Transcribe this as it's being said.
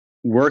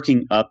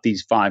working up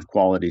these 5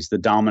 qualities, the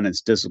dominance,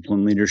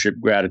 discipline, leadership,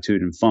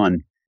 gratitude, and fun,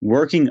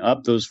 working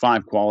up those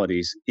 5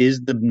 qualities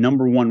is the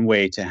number one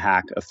way to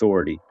hack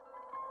authority.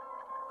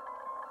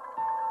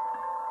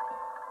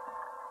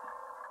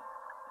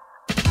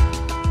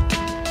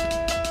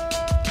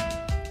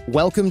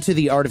 Welcome to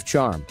The Art of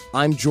Charm.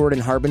 I'm Jordan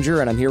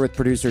Harbinger, and I'm here with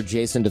producer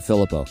Jason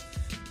DeFilippo.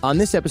 On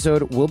this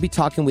episode, we'll be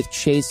talking with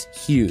Chase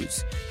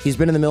Hughes. He's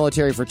been in the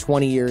military for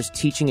 20 years,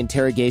 teaching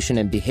interrogation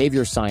and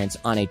behavior science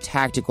on a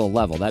tactical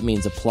level. That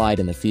means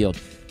applied in the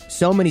field.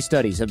 So many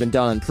studies have been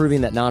done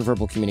proving that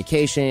nonverbal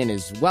communication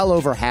is well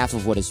over half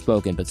of what is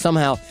spoken, but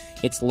somehow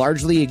it's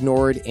largely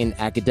ignored in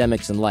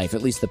academics and life,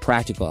 at least the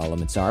practical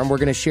elements are. And we're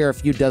going to share a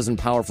few dozen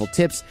powerful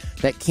tips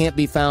that can't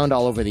be found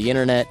all over the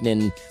internet and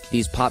in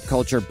these pop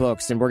culture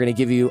books, and we're going to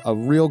give you a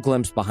real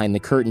glimpse behind the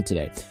curtain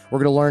today. We're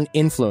going to learn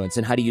influence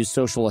and how to use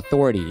social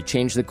authority to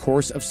change the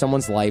course of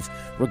someone's life,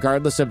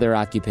 regardless of their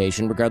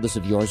occupation, regardless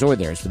of yours or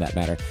theirs for that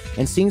matter.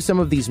 And seeing some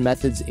of these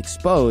methods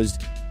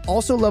exposed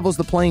also levels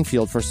the playing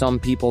field for some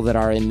people that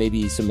are in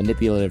maybe some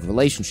manipulative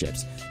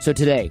relationships. So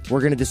today, we're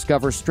going to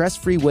discover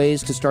stress-free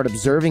ways to start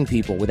observing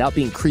people without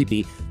being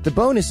creepy. The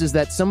bonus is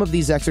that some of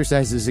these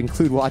exercises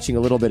include watching a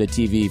little bit of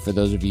TV for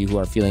those of you who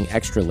are feeling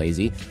extra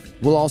lazy.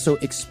 We'll also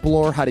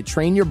explore how to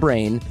train your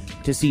brain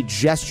to see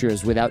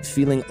gestures without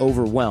feeling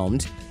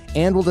overwhelmed.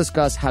 And we'll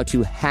discuss how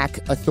to hack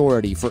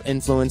authority for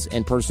influence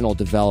and personal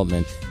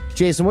development.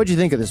 Jason, what'd you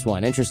think of this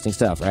one? Interesting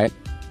stuff, right?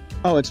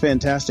 Oh, it's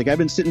fantastic. I've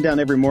been sitting down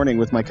every morning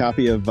with my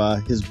copy of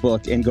his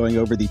book and going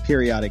over the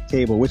periodic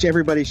table, which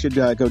everybody should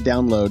go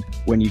download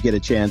when you get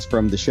a chance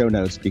from the show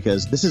notes,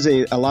 because this is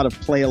a lot of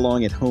play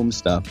along at home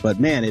stuff.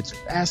 But man, it's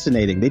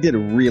fascinating. They did a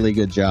really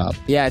good job.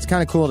 Yeah, it's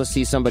kind of cool to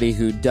see somebody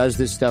who does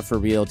this stuff for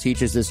real,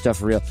 teaches this stuff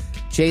for real.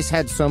 Chase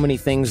had so many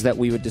things that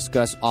we would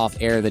discuss off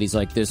air that he's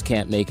like, this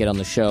can't make it on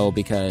the show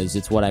because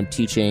it's what I'm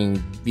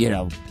teaching,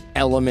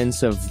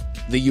 elements of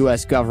the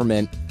U.S.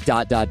 government, ...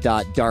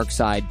 dark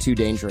side, too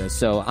dangerous.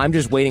 So I'm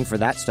just waiting for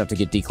that stuff to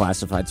get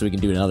declassified so we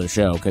can do another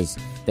show, because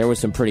there was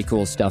some pretty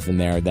cool stuff in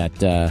there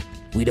that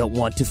we don't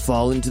want to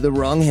fall into the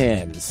wrong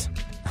hands.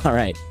 All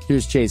right,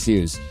 here's Chase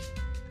Hughes.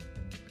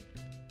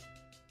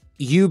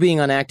 You being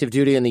on active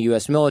duty in the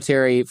U.S.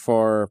 military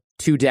for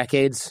 2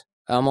 decades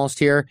almost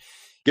here.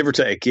 Give or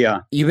take, yeah.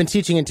 You've been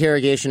teaching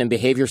interrogation and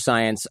behavior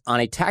science on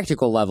a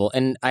tactical level,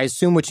 and I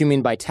assume what you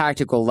mean by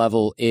tactical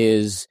level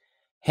is,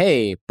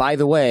 hey, by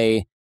the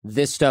way,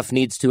 this stuff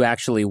needs to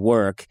actually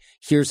work.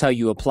 Here's how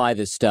you apply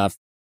this stuff.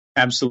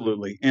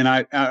 Absolutely. And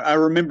I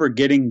remember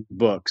getting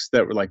books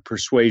that were like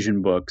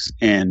persuasion books,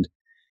 and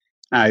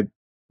I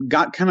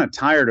got kind of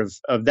tired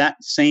of that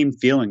same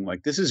feeling.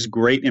 Like, this is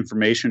great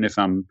information if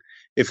I'm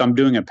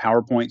doing a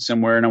PowerPoint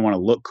somewhere and I want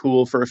to look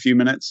cool for a few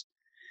minutes.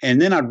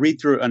 And then I'd read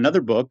through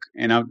another book,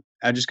 and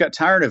I just got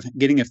tired of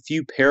getting a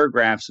few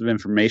paragraphs of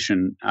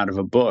information out of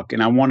a book,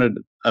 and I wanted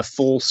a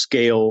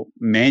full-scale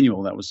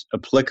manual that was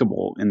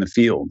applicable in the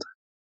field.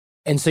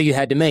 And so you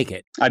had to make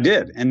it. I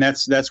did, and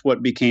that's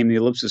what became the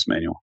Ellipsis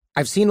Manual.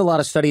 I've seen a lot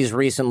of studies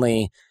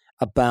recently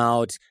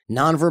about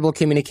nonverbal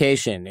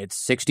communication.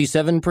 It's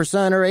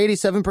 67% or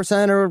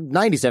 87% or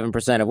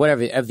 97% of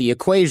whatever of the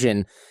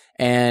equation,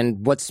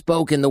 and what's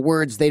spoken, the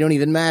words, they don't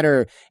even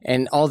matter,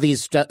 and all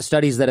these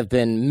studies that have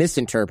been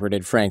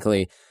misinterpreted,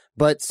 frankly.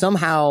 But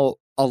somehow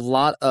a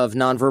lot of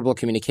nonverbal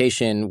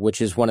communication,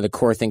 which is one of the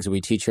core things that we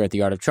teach here at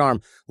The Art of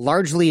Charm,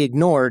 largely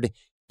ignored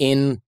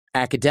in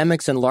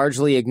academics and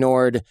largely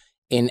ignored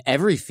in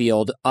every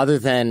field other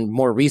than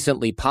more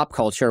recently pop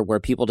culture, where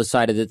people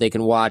decided that they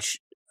can watch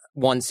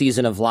one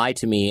season of Lie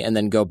to Me and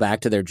then go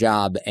back to their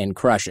job and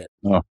crush it.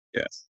 Oh,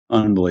 yes.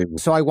 Unbelievable.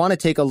 So I want to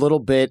take a little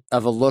bit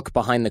of a look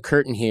behind the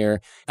curtain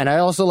here. And I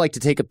also like to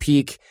take a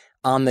peek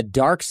on the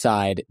dark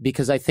side,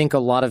 because I think a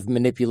lot of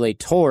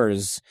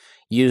manipulators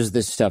use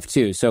this stuff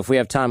too. So if we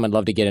have time, I'd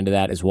love to get into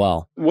that as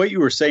well. What you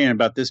were saying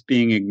about this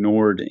being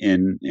ignored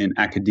in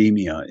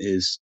academia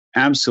is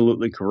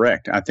absolutely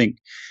correct. I think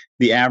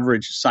the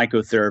average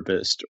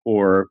psychotherapist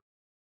or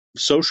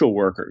social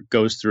worker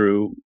goes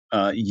through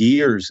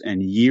years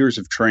and years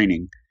of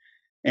training,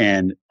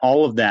 and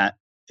all of that,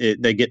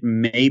 they get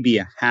maybe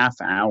a half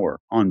hour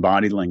on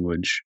body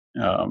language,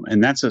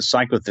 and that's a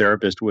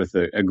psychotherapist with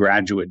a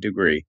graduate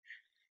degree.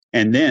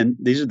 And then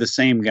these are the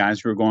same guys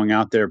who are going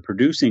out there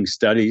producing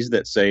studies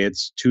that say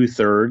it's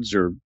 2/3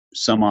 or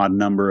some odd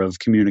number of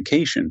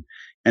communication,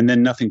 and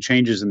then nothing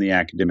changes in the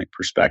academic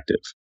perspective.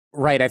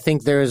 Right. I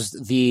think there's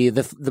the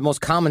most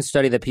common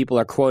study that people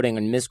are quoting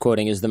and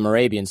misquoting is the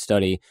Morabian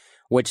study,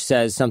 which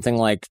says something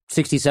like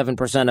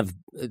 67% of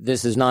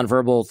this is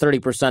nonverbal,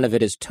 30% of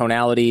it is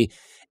tonality,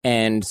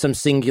 and some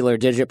singular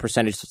digit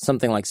percentage,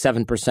 something like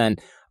 7%,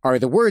 are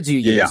the words you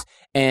use. Yeah.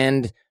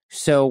 And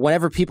so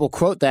whenever people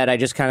quote that, I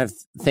just kind of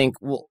think,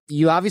 well,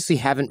 you obviously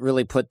haven't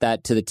really put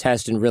that to the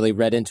test and really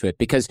read into it.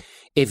 Because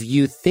if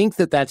you think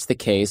that that's the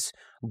case,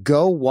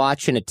 go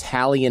watch an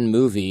Italian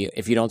movie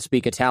if you don't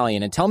speak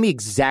Italian and tell me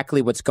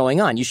exactly what's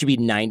going on. You should be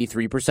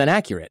 93%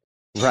 accurate,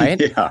 right?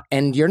 Yeah.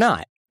 And you're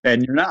not.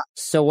 And you're not.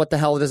 So what the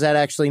hell does that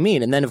actually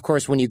mean? And then, of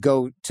course, when you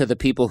go to the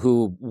people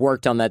who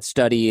worked on that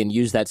study and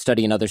use that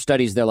study in other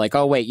studies, they're like,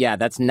 oh, wait, yeah,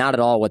 that's not at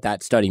all what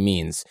that study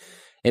means.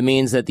 It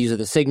means that these are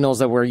the signals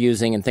that we're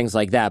using and things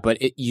like that. But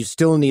you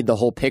still need the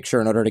whole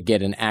picture in order to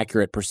get an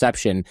accurate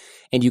perception.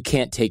 And you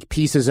can't take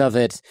pieces of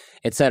it,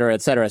 et cetera,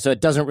 et cetera. So it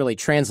doesn't really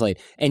translate.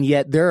 And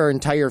yet there are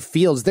entire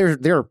fields. There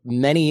are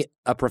many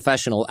a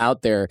professional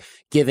out there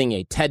giving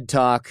a TED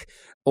Talk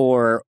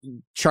or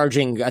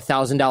charging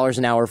 $1,000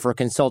 an hour for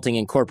consulting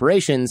in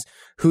corporations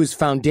whose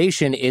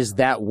foundation is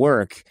that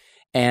work,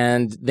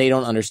 and they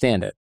don't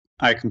understand it.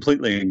 I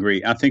completely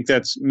agree. I think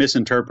that's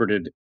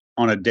misinterpreted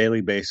on a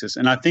daily basis.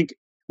 And I think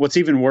what's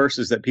even worse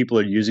is that people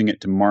are using it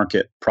to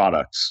market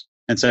products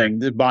and saying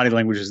the body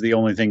language is the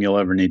only thing you'll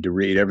ever need to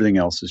read. Everything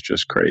else is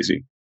just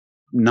crazy.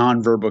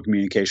 Nonverbal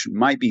communication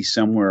might be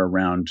somewhere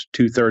around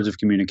 2/3 of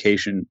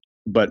communication,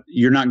 but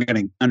you're not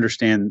going to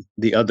understand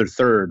the other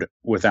third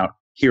without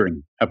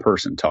hearing a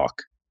person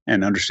talk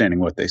and understanding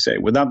what they say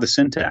without the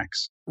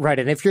syntax. Right.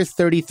 And if you're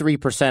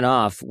 33%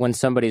 off when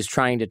somebody's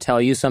trying to tell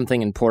you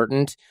something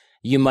important,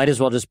 you might as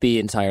well just be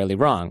entirely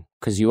wrong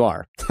because you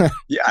are.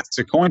 Yeah, it's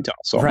a coin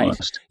toss almost.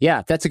 Right.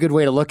 Yeah, that's a good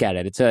way to look at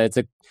it.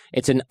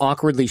 It's an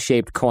awkwardly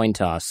shaped coin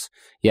toss.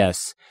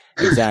 Yes,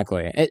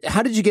 exactly.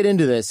 How did you get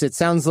into this? It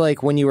sounds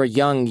like when you were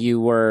young,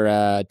 you were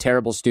a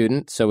terrible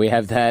student. So we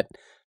have that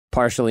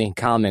partially in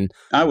common.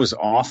 I was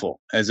awful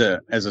as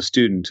a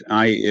student.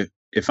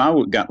 If I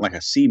got like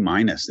a C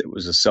minus, it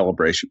was a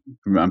celebration.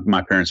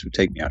 My parents would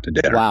take me out to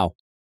dinner. Wow.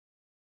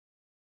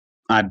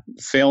 I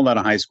failed out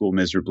of high school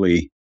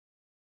miserably.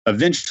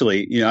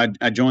 Eventually,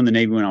 I joined the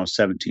Navy when I was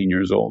 17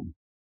 years old.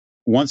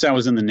 Once I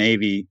was in the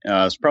Navy,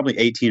 I was probably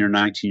 18 or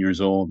 19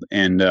 years old,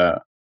 and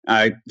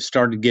I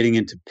started getting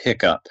into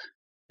pickup.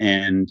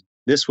 And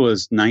this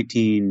was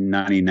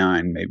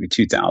 1999, maybe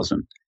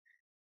 2000.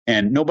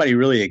 And nobody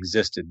really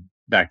existed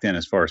back then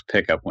as far as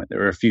pickup went.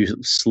 There were a few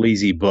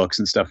sleazy books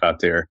and stuff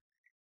out there.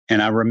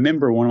 And I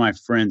remember one of my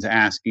friends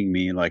asking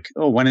me, like,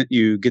 oh, why didn't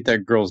you get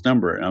that girl's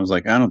number? And I was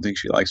like, I don't think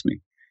she likes me.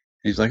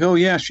 And he's like, oh,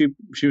 yeah, she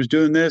was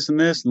doing this and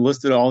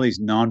listed all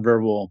these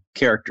nonverbal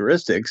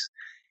characteristics.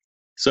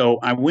 So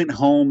I went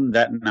home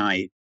that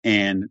night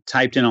and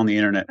typed in on the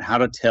internet how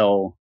to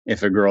tell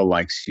if a girl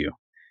likes you.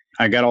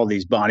 I got all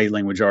these body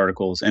language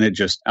articles, and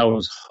I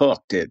was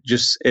hooked.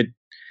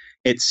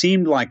 It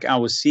seemed like I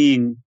was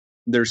seeing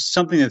there's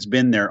something that's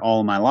been there all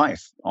of my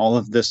life. All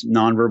of this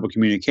nonverbal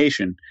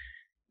communication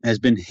has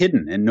been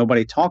hidden and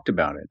nobody talked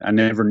about it. I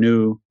never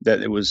knew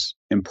that it was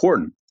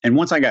important. And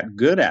once I got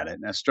good at it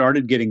and I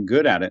started getting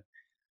good at it,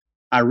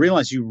 I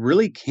realized you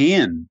really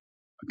can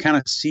kind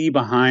of see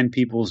behind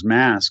people's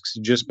masks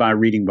just by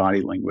reading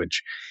body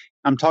language.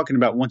 I'm talking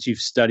about once you've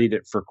studied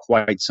it for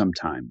quite some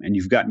time and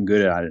you've gotten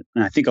good at it.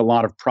 And I think a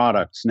lot of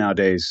products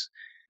nowadays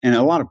and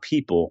a lot of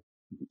people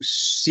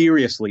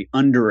seriously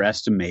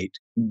underestimate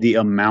the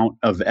amount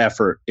of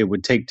effort it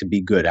would take to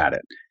be good at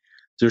it.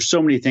 There's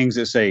so many things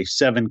that say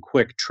 7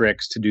 quick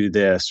tricks to do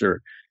this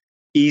or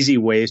easy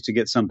ways to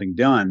get something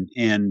done.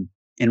 And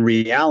in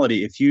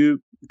reality, if you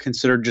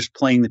consider just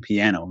playing the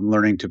piano and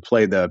learning to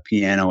play the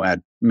piano at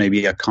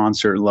maybe a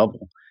concert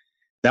level,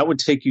 that would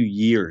take you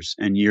years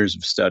and years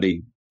of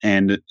study.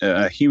 And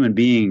a human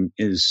being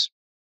is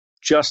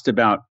just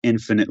about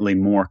infinitely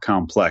more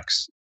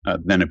complex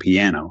than a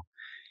piano.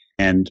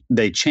 And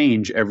they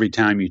change every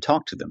time you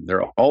talk to them.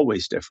 They're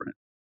always different.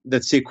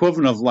 That's the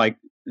equivalent of like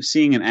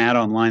seeing an ad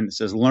online that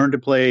says, learn to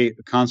play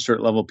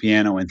concert level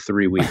piano in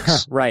 3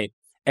 weeks. Right.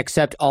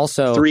 Except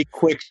also 3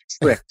 quick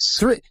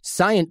tricks.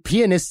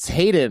 Pianists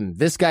hate him.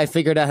 This guy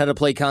figured out how to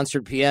play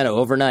concert piano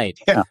overnight.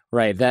 Yeah.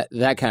 Right.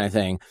 That kind of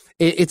thing.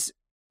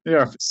 There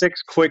are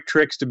 6 quick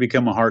tricks to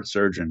become a heart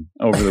surgeon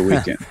over the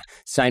weekend.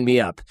 Sign me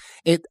up.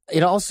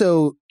 It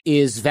also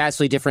is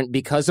vastly different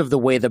because of the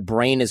way the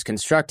brain is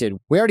constructed.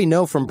 We already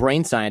know from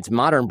brain science,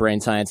 modern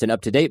brain science and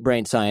up-to-date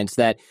brain science,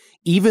 that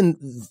even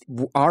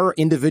our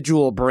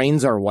individual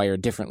brains are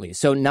wired differently.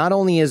 So not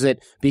only is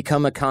it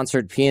become a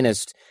concert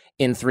pianist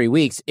in 3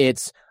 weeks,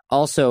 it's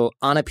also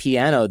on a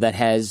piano that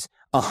has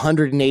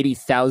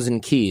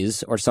 180,000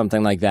 keys or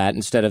something like that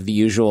instead of the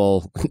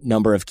usual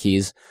number of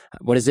keys.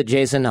 What is it,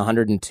 Jason?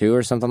 102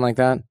 or something like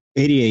that?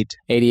 88.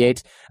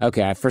 88?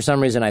 Okay. For some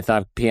reason, I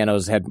thought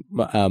pianos had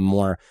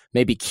more.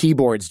 Maybe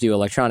keyboards do,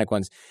 electronic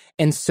ones.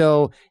 And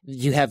so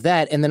you have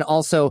that. And then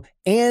also,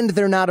 and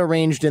they're not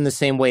arranged in the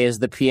same way as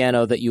the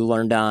piano that you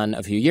learned on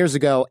a few years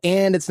ago.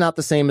 And it's not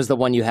the same as the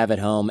one you have at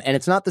home. And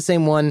it's not the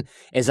same one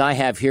as I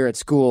have here at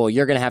school.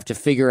 You're going to have to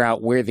figure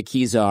out where the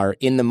keys are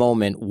in the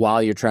moment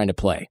while you're trying to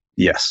play.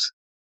 Yes.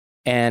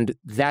 And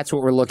that's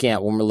what we're looking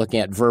at when we're looking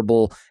at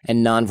verbal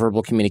and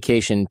nonverbal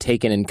communication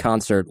taken in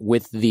concert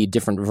with the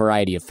different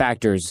variety of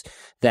factors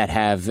that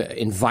have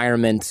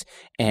environment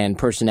and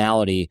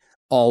personality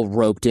all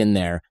roped in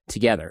there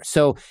together.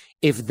 So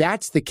if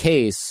that's the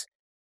case,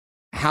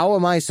 how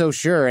am I so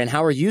sure and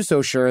how are you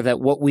so sure that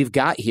what we've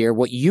got here,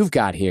 what you've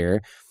got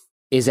here,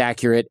 is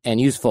accurate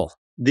and useful?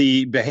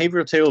 The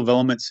behavioral table of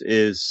elements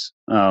is,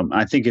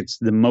 I think it's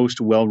the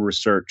most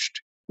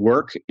well-researched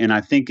work. And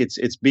I think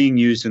it's being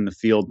used in the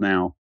field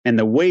now. And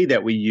the way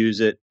that we use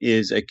it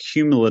is a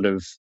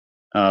cumulative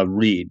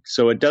read.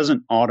 So it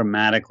doesn't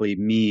automatically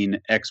mean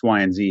X, Y,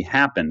 and Z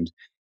happened.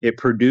 It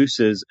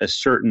produces a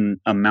certain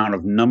amount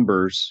of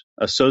numbers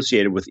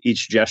associated with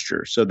each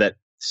gesture so that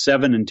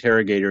 7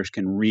 interrogators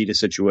can read a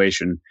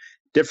situation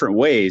different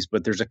ways,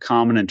 but there's a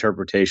common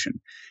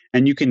interpretation.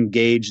 And you can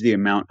gauge the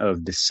amount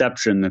of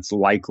deception that's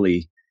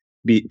likely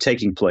be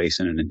taking place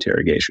in an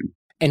interrogation.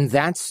 And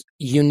that's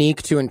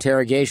unique to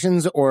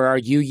interrogations, or are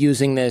you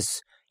using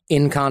this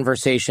in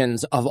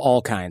conversations of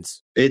all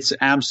kinds? It's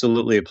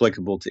absolutely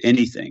applicable to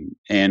anything.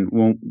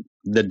 And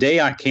the day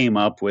I came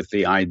up with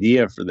the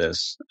idea for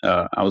this,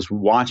 I was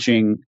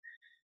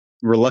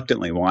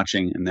reluctantly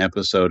watching an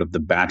episode of The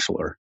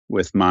Bachelor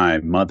with my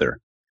mother.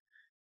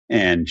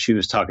 And she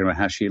was talking about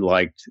how she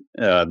liked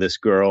this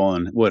girl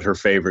and what her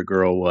favorite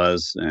girl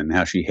was and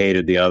how she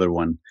hated the other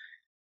one.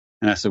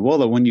 And I said, well,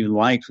 the one you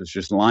liked was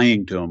just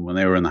lying to them when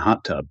they were in the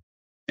hot tub.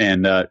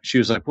 And she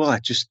was like, well,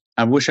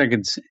 I wish I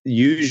could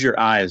use your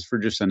eyes for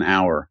just an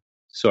hour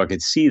so I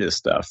could see this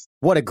stuff.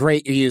 What a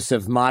great use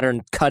of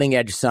modern cutting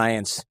edge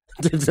science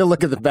to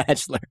look at The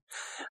Bachelor.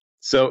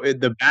 So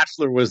The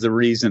Bachelor was the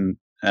reason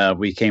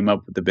we came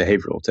up with the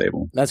behavioral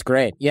table. That's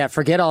great. Yeah,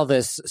 forget all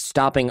this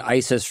stopping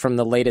ISIS from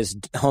the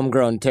latest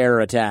homegrown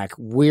terror attack.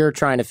 We're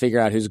trying to figure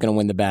out who's going to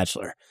win The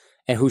Bachelor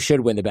and who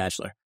should win The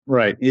Bachelor.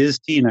 Right. Is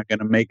Tina going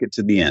to make it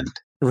to the end?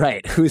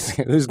 Right. Who's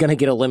going to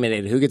get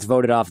eliminated? Who gets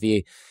voted off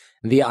the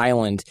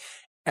island?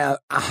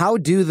 How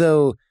do,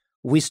 though,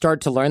 we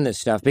start to learn this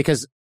stuff?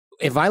 Because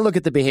if I look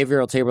at the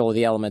behavioral table of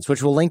the elements,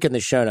 which we'll link in the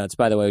show notes,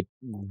 by the way,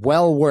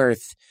 well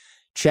worth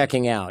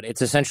checking out.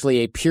 It's essentially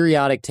a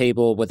periodic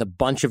table with a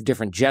bunch of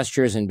different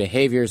gestures and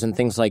behaviors and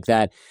things like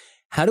that.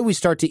 How do we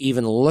start to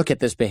even look at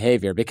this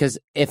behavior? Because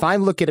if I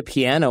look at a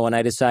piano and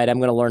I decide I'm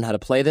going to learn how to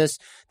play this,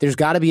 there's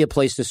got to be a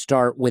place to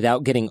start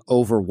without getting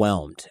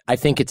overwhelmed. I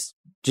think it's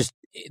just,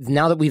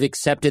 now that we've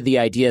accepted the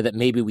idea that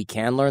maybe we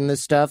can learn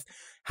this stuff,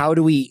 how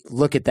do we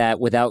look at that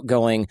without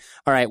going,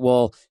 all right,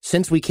 well,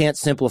 since we can't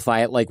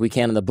simplify it like we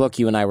can in the book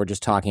you and I were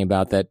just talking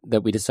about that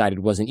we decided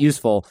wasn't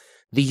useful,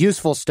 the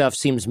useful stuff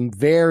seems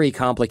very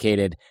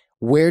complicated.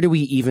 Where do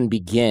we even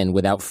begin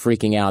without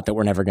freaking out that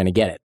we're never going to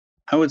get it?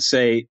 I would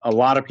say a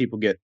lot of people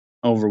get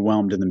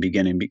overwhelmed in the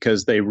beginning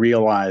because they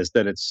realize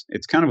that it's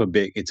kind of a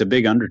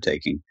big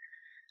undertaking.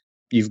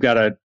 You've got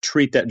to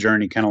treat that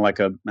journey kind of like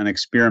an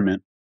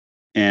experiment.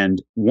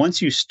 And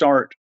once you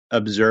start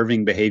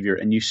observing behavior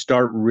and you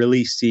start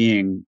really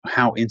seeing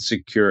how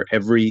insecure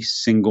every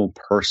single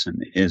person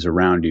is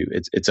around you,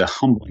 it's a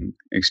humbling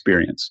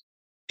experience.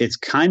 It's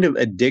kind of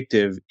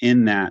addictive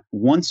in that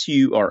once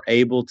you are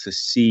able to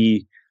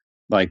see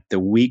like the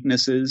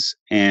weaknesses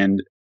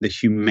and the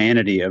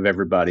humanity of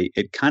everybody,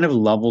 it kind of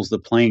levels the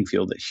playing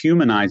field. It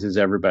humanizes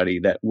everybody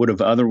that would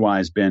have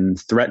otherwise been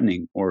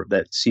threatening or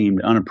that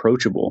seemed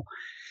unapproachable.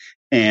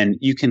 And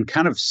you can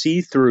kind of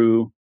see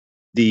through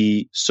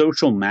the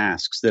social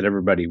masks that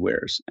everybody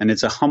wears. And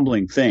it's a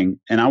humbling thing.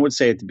 And I would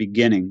say at the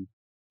beginning,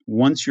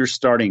 once you're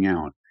starting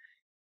out,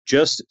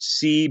 just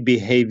see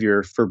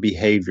behavior for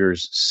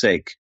behavior's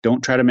sake.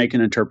 Don't try to make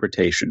an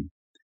interpretation.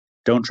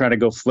 Don't try to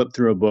go flip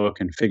through a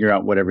book and figure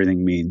out what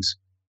everything means.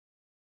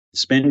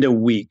 Spend a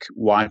week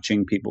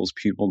watching people's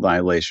pupil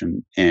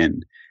dilation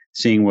and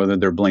seeing whether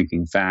they're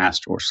blinking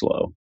fast or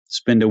slow.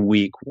 Spend a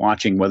week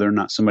watching whether or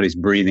not somebody's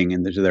breathing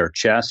into their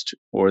chest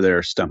or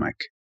their stomach.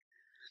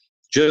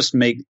 Just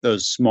make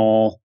those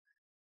small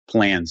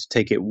plans.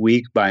 Take it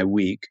week by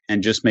week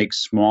and just make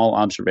small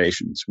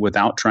observations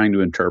without trying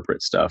to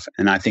interpret stuff.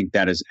 And I think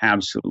that is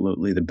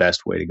absolutely the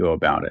best way to go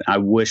about it. I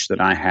wish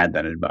that I had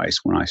that advice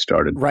when I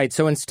started. Right.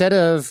 So instead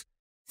of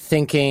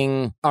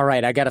thinking, all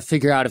right, I got to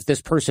figure out if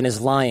this person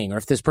is lying or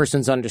if this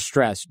person's under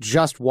stress,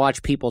 just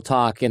watch people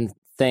talk and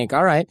think,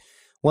 all right,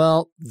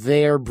 well,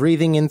 they're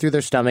breathing in through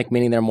their stomach,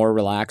 meaning they're more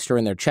relaxed, or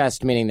in their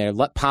chest, meaning they're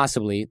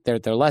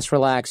they're less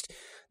relaxed.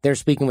 They're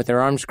speaking with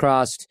their arms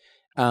crossed.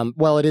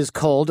 Well, it is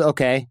cold.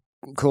 Okay,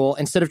 cool.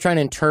 Instead of trying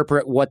to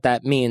interpret what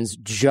that means,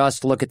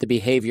 just look at the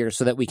behavior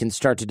so that we can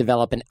start to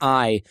develop an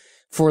eye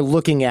for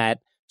looking at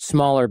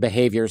smaller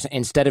behaviors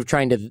instead of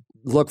trying to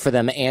look for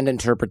them and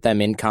interpret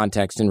them in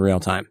context in real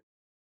time.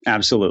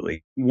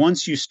 Absolutely.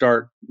 Once you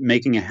start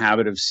making a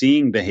habit of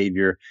seeing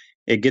behavior,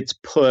 it gets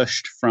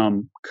pushed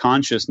from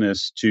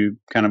consciousness to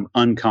kind of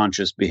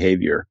unconscious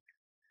behavior.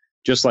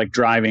 Just like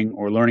driving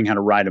or learning how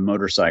to ride a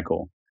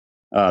motorcycle.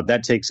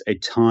 That takes a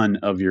ton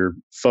of your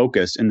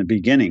focus in the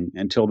beginning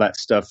until that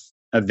stuff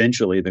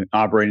eventually, the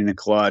operating the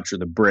clutch or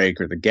the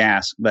brake or the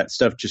gas, that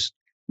stuff just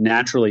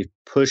naturally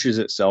pushes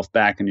itself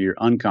back into your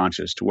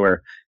unconscious to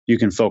where you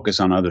can focus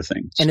on other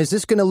things. And is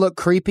this going to look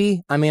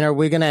creepy? I mean, are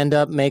we going to end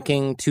up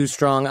making too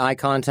strong eye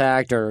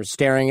contact or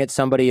staring at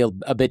somebody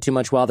a bit too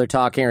much while they're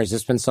talking? Or has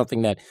this been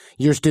something that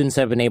your students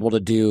have been able to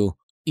do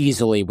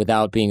easily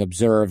without being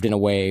observed in a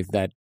way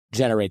that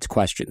generates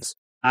questions?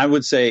 I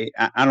would say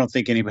I don't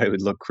think anybody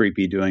would look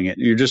creepy doing it.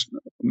 You're just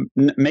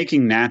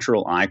making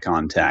natural eye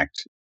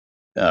contact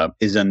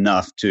is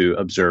enough to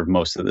observe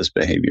most of this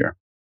behavior.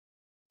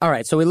 All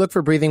right, so we look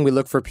for breathing, we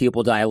look for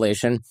pupil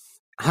dilation.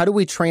 How do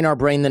we train our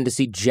brain then to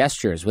see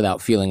gestures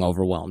without feeling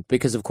overwhelmed?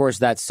 Because, of course,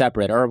 that's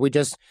separate. Or are we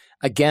just,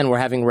 again, we're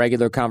having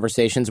regular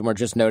conversations and we're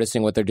just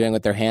noticing what they're doing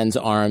with their hands,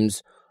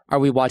 arms? Are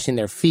we watching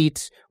their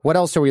feet? What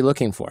else are we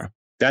looking for?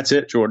 That's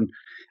it, Jordan.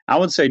 I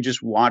would say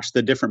just watch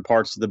the different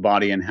parts of the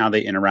body and how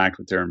they interact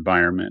with their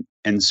environment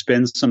and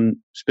spend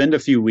a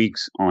few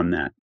weeks on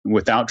that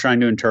without trying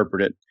to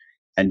interpret it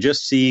and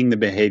just seeing the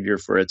behavior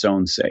for its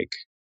own sake.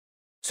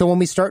 So when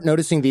we start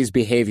noticing these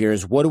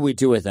behaviors, what do we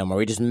do with them? Are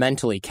we just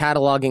mentally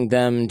cataloging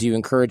them? Do you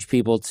encourage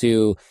people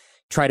to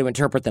try to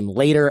interpret them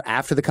later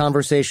after the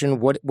conversation?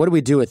 What do we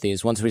do with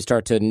these once we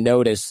start to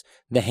notice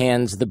the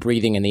hands, the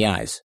breathing, and the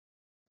eyes?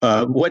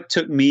 What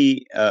took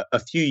me a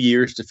few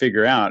years to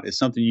figure out is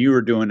something you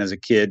were doing as a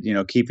kid,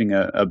 keeping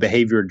a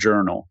behavior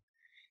journal.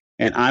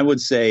 And I would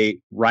say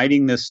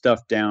writing this stuff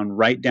down,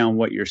 write down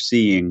what you're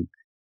seeing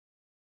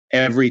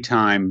every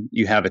time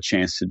you have a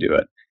chance to do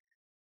it.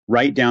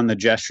 Write down the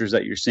gestures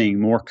that you're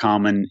seeing more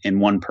common in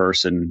one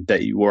person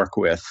that you work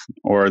with,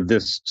 or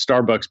this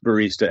Starbucks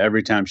barista,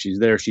 every time she's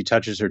there, she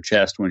touches her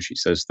chest when she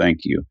says thank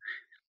you.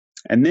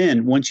 And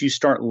then once you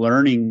start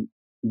learning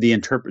the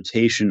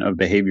interpretation of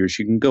behaviors,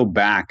 you can go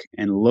back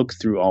and look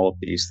through all of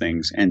these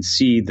things and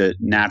see the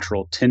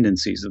natural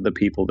tendencies of the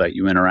people that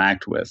you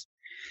interact with.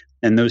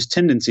 And those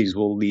tendencies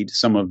will lead to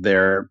some of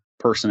their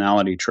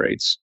personality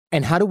traits.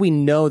 And how do we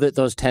know that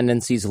those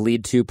tendencies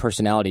lead to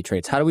personality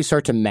traits? How do we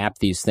start to map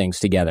these things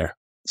together?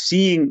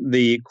 Seeing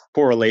the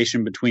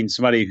correlation between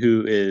somebody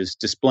who is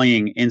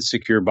displaying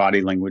insecure body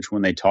language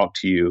when they talk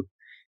to you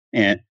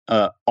and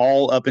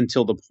all up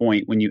until the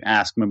point when you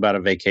ask them about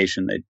a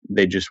vacation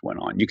they just went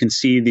on. You can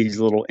see these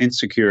little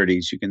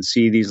insecurities. You can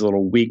see these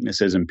little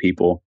weaknesses in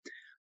people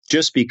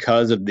just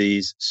because of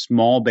these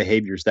small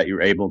behaviors that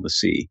you're able to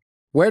see.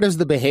 Where does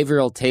the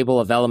behavioral table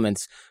of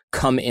elements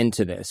come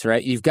into this,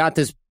 right? You've got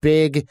this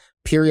big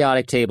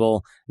periodic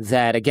table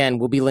that, again,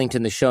 will be linked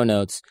in the show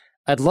notes.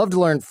 I'd love to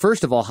learn,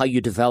 first of all, how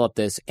you develop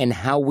this and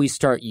how we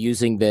start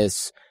using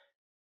this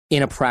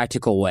in a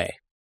practical way.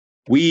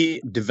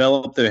 We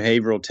developed the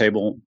behavioral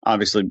table.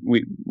 Obviously,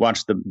 we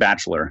watched The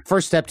Bachelor.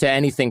 First step to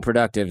anything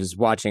productive is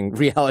watching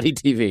reality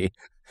TV,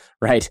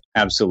 right?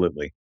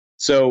 Absolutely.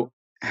 So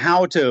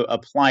how to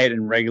apply it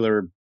in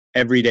regular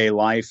everyday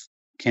life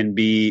can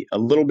be a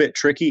little bit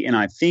tricky, and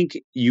I think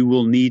you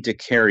will need to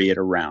carry it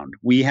around.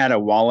 We had a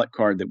wallet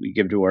card that we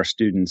give to our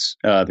students,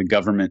 the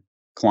government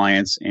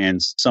clients,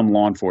 and some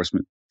law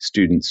enforcement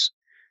students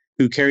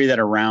who carry that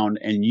around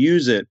and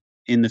use it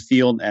in the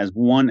field as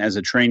one, as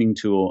a training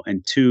tool,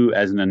 and two,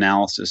 as an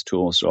analysis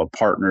tool. So a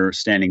partner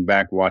standing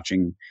back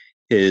watching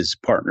his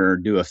partner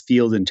do a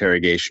field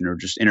interrogation or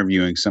just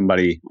interviewing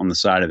somebody on the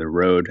side of the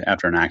road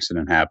after an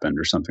accident happened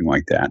or something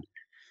like that.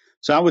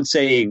 So I would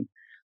say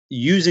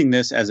using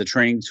this as a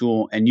training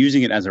tool and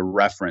using it as a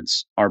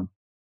reference are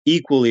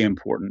equally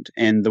important.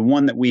 And the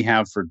one that we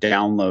have for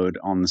download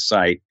on the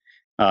site,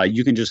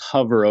 you can just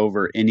hover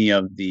over any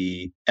of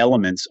the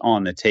elements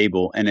on the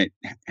table, and it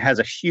has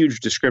a huge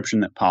description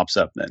that pops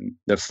up then.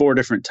 The 4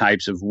 different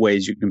types of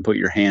ways you can put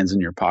your hands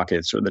in your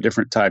pockets, or the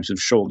different types of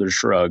shoulder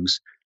shrugs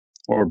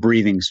or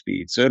breathing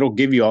speed. So it'll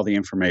give you all the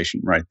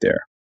information right there.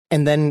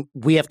 And then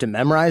we have to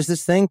memorize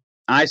this thing?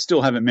 I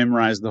still haven't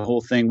memorized the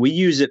whole thing. We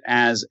use it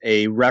as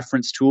a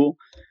reference tool.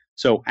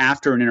 So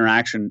after an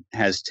interaction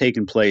has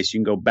taken place, you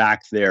can go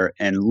back there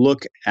and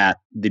look at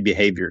the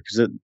behavior,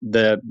 because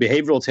the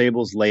behavioral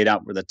table is laid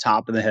out where the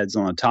top of the head's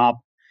on the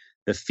top,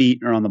 the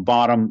feet are on the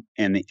bottom,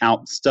 and the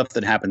stuff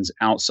that happens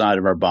outside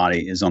of our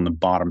body is on the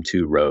bottom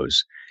 2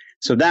 rows.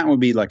 So that would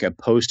be like a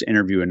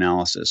post-interview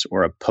analysis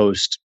or a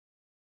post,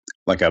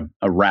 like a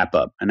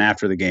wrap-up, an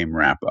after-the-game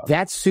wrap-up.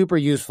 That's super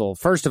useful.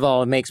 First of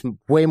all, it makes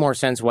way more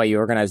sense why you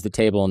organized the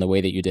table in the way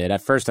that you did.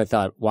 At first, I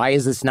thought, why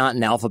is this not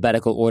in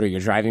alphabetical order?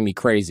 You're driving me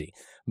crazy.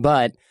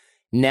 But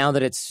now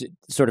that it's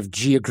sort of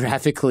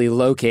geographically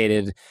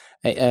located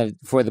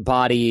for the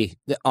body,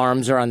 the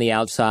arms are on the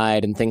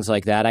outside and things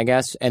like that, I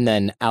guess. And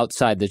then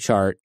outside the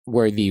chart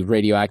where the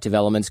radioactive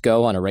elements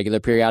go on a regular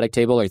periodic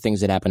table are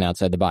things that happen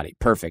outside the body.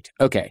 Perfect.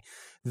 Okay.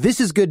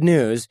 This is good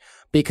news,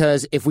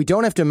 because if we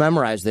don't have to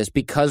memorize this,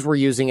 because we're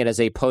using it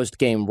as a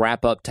post-game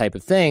wrap-up type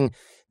of thing,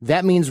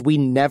 that means we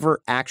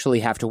never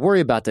actually have to worry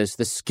about this.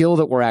 The skill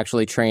that we're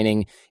actually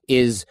training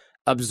is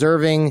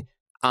observing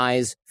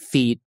eyes,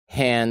 feet,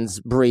 hands,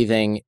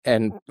 breathing,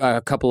 and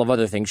a couple of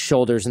other things,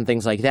 shoulders and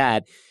things like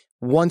that.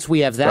 Once we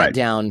have that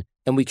down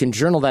and we can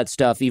journal that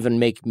stuff, even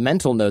make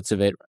mental notes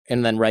of it,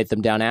 and then write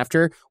them down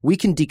after, we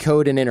can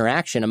decode an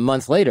interaction a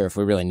month later if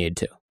we really need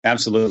to.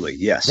 Absolutely,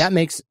 yes. That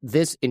makes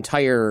this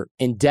entire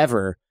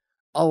endeavor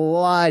a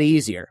lot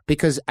easier,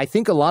 because I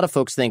think a lot of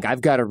folks think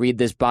I've got to read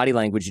this body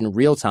language in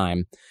real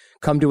time,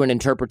 come to an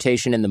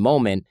interpretation in the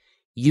moment,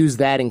 use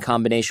that in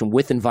combination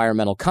with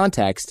environmental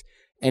context,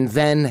 and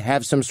then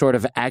have some sort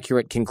of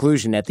accurate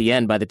conclusion at the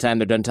end by the time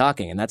they're done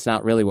talking. And that's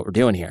not really what we're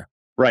doing here.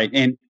 Right.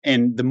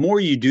 And the more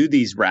you do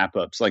these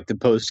wrap-ups, like the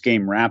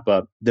post-game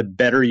wrap-up, the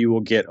better you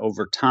will get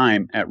over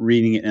time at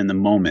reading it in the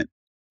moment.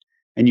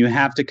 And you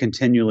have to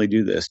continually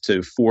do this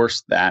to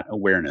force that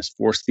awareness,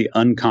 force the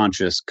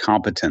unconscious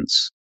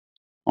competence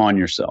on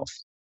yourself.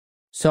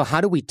 So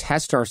how do we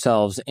test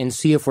ourselves and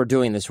see if we're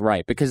doing this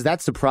right? Because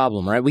that's the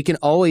problem, right? We can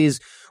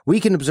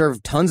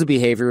observe tons of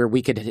behavior.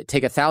 We could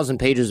take 1,000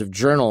 pages of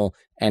journal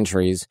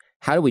entries.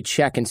 How do we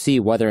check and see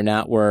whether or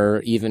not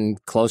we're even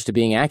close to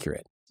being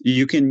accurate?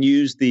 You can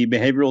use the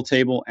behavioral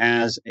table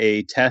as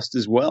a test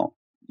as well.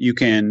 You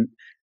can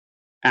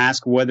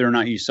ask whether or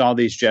not you saw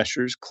these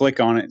gestures, click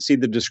on it, see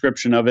the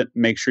description of it,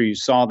 make sure you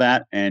saw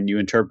that and you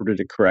interpreted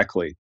it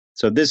correctly.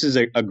 So this is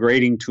a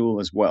grading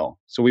tool as well.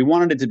 So we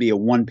wanted it to be a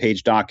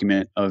one-page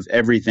document of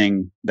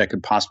everything that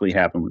could possibly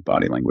happen with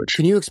body language.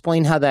 Can you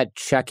explain how that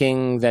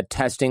checking, that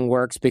testing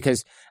works?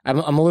 Because I'm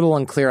a little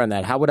unclear on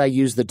that. How would I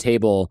use the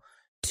table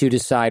to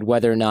decide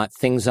whether or not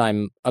things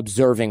I'm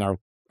observing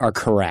are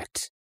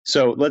correct?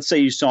 So let's say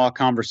you saw a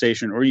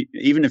conversation, or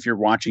even if you're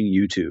watching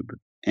YouTube,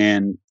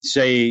 and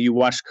say you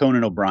watched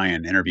Conan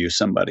O'Brien interview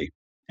somebody,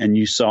 and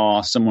you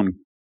saw someone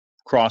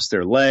cross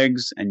their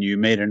legs, and you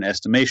made an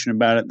estimation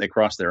about it. They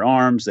crossed their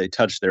arms, they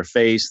touched their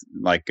face,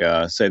 like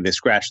say they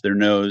scratched their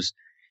nose,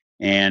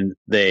 and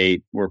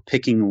they were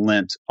picking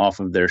lint off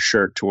of their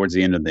shirt towards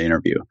the end of the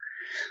interview.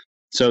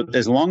 So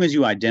as long as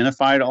you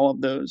identified all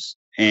of those,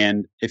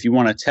 and if you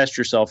want to test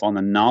yourself on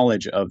the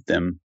knowledge of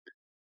them,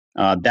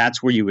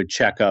 that's where you would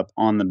check up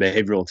on the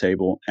behavioral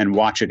table and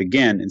watch it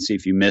again and see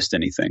if you missed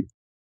anything.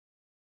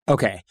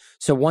 Okay.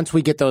 So once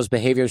we get those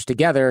behaviors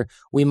together,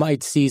 we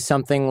might see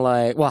something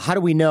like, well, how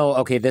do we know,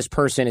 okay, this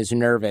person is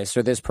nervous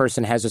or this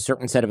person has a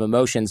certain set of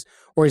emotions,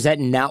 or is that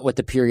not what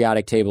the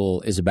periodic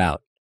table is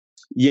about?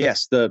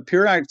 Yes, the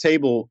periodic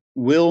table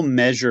will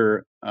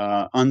measure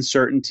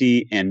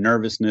uncertainty and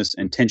nervousness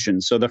and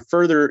tension. So the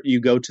further you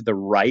go to the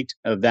right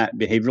of that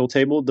behavioral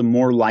table, the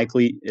more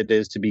likely it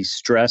is to be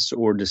stress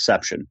or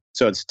deception.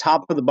 So it's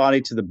top of the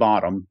body to the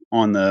bottom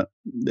on the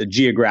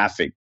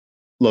geographic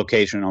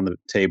location on the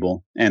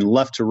table, and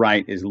left to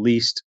right is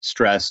least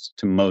stressed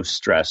to most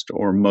stressed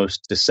or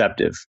most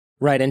deceptive.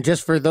 Right. And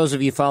just for those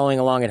of you following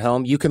along at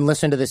home, you can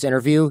listen to this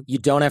interview. You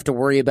don't have to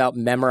worry about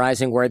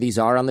memorizing where these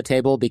are on the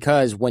table,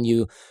 because when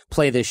you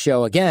play this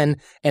show again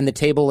and the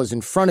table is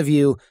in front of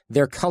you,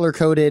 they're color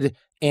coded.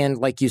 And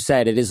like you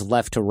said, it is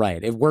left to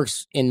right. It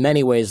works in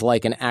many ways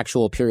like an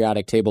actual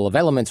periodic table of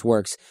elements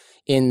works,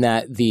 in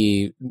that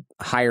the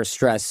higher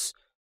stress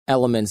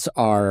elements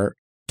are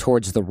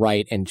towards the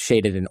right and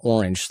shaded in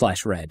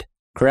orange/red.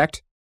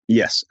 Correct?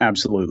 Yes,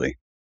 absolutely.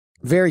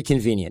 Very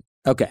convenient.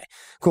 Okay,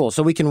 cool.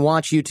 So we can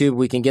watch YouTube.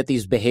 We can get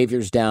these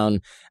behaviors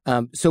down.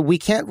 So we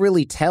can't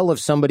really tell if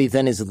somebody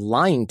then is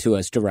lying to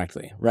us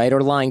directly, right?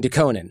 Or lying to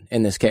Conan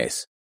in this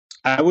case.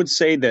 I would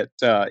say that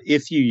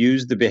if you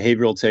use the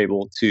behavioral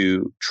table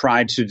to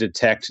try to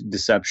detect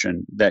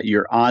deception, that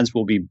your odds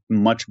will be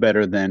much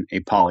better than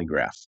a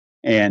polygraph.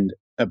 And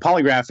a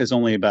polygraph is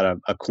only about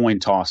a coin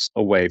toss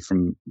away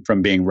from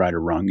being right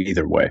or wrong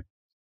either way.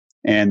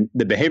 And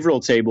the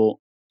behavioral table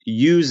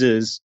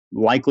uses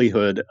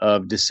likelihood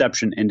of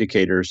deception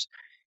indicators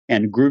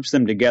and groups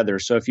them together.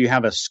 So if you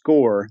have a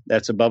score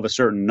that's above a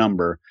certain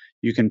number,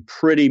 you can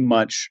pretty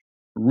much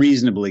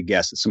reasonably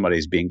guess that somebody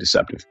is being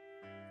deceptive.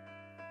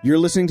 You're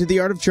listening to The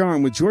Art of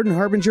Charm with Jordan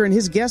Harbinger and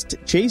his guest,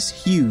 Chase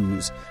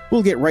Hughes.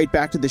 We'll get right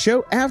back to the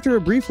show after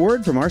a brief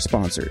word from our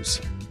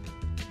sponsors.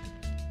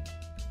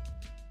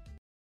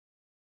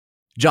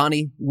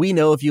 Johnny, we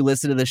know if you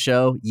listen to the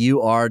show,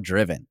 you are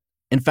driven.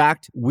 In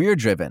fact, we're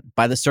driven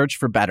by the search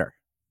for better.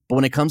 But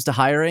when it comes to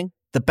hiring,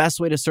 the best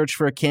way to search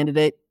for a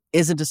candidate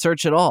isn't to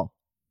search at all.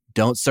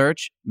 Don't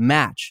search,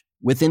 match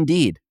with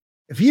Indeed.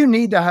 If you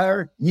need to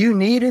hire, you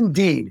need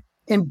Indeed.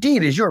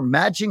 Indeed is your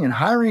matching and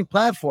hiring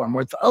platform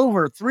with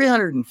over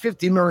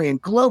 350 million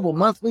global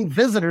monthly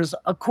visitors,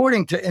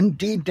 according to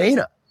Indeed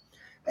data.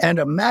 And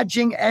a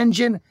matching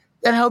engine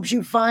that helps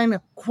you find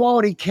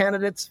quality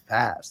candidates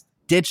fast.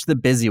 Ditch the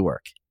busy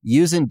work.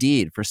 Use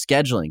Indeed for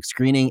scheduling,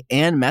 screening,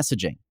 and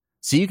messaging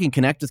so you can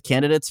connect with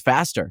candidates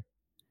faster.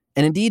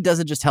 And Indeed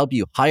doesn't just help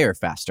you hire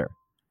faster.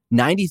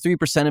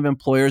 93% of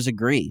employers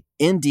agree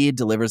Indeed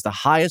delivers the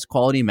highest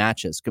quality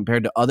matches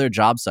compared to other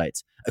job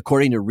sites,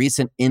 according to a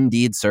recent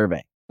Indeed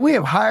survey. We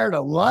have hired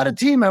a lot of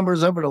team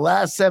members over the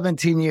last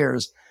 17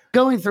 years.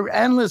 Going through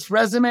endless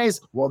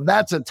resumes, well,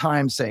 that's a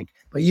time sink.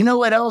 But you know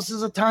what else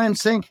is a time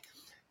sink?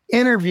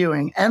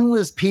 Interviewing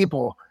endless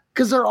people,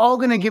 because they're all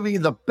going to give you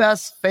the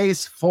best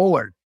face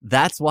forward.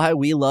 That's why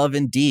we love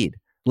Indeed,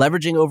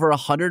 leveraging over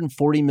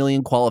 140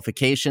 million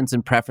qualifications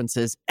and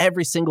preferences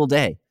every single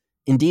day.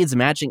 Indeed's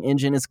matching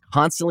engine is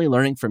constantly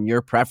learning from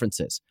your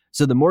preferences.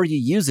 So the more you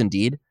use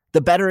Indeed, the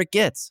better it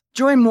gets.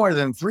 Join more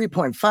than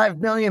 3.5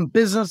 million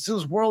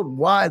businesses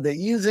worldwide that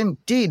use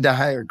Indeed to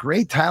hire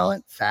great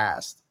talent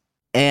fast.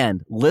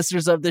 And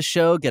listeners of this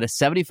show get a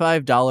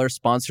 $75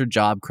 sponsored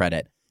job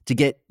credit to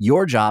get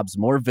your jobs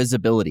more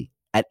visibility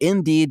at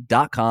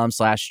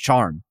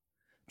Indeed.com/charm.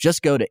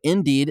 Just go to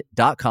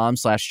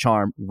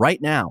Indeed.com/charm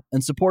right now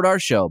and support our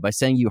show by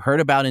saying you heard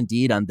about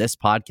Indeed on this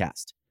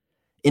podcast.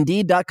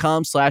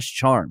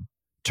 Indeed.com/charm.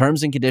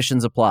 Terms and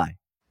conditions apply.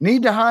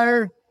 Need to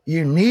hire?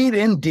 You need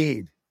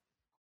Indeed.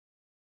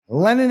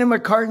 Lennon and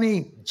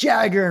McCartney,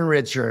 Jagger and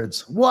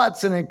Richards,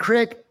 Watson and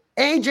Crick,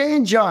 AJ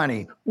and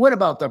Johnny. What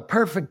about the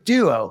perfect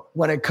duo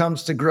when it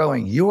comes to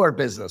growing your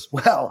business?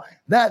 Well,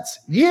 that's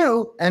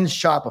you and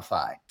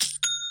Shopify.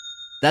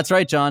 That's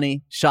right,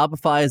 Johnny.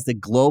 Shopify is the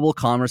global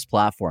commerce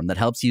platform that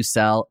helps you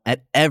sell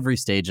at every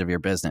stage of your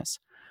business.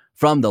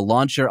 From the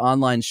launch your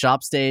online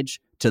shop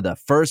stage to the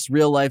first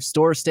real life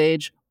store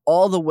stage,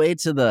 all the way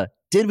to the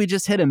did we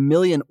just hit 1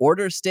 million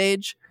orders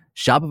stage?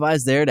 Shopify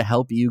is there to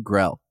help you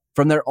grow.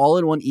 From their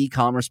all-in-one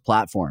e-commerce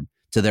platform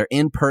to their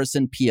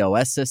in-person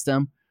POS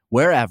system,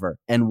 wherever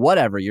and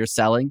whatever you're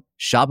selling,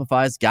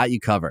 Shopify's got you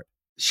covered.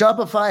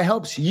 Shopify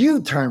helps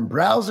you turn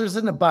browsers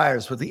into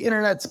buyers with the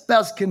internet's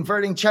best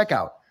converting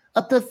checkout,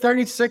 up to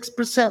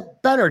 36%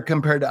 better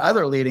compared to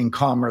other leading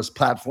commerce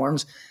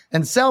platforms,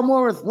 and sell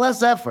more with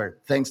less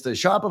effort thanks to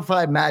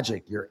Shopify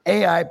Magic, your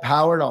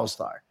AI-powered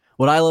all-star.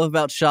 What I love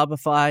about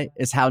Shopify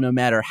is how no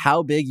matter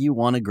how big you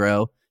want to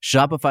grow,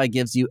 Shopify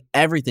gives you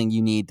everything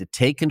you need to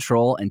take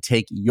control and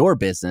take your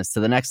business to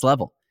the next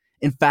level.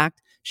 In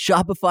fact,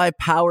 Shopify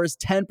powers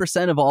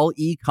 10% of all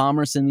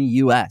e-commerce in the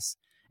U.S.,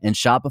 and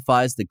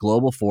Shopify is the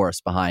global force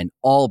behind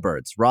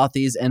Allbirds,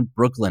 Rothy's, and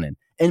Brooklinen,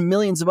 and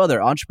millions of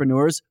other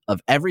entrepreneurs of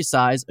every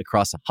size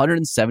across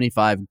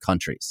 175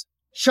 countries.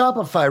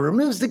 Shopify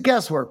removes the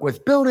guesswork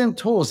with built-in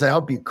tools that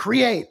help you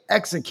create,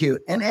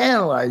 execute, and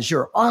analyze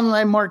your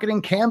online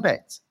marketing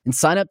campaigns. And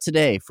sign up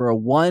today for a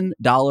 $1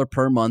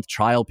 per month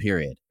trial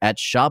period at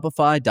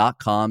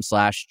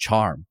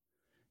shopify.com/charm.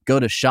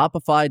 Go to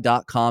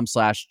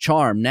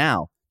shopify.com/charm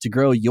now to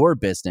grow your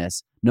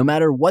business no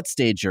matter what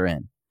stage you're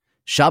in.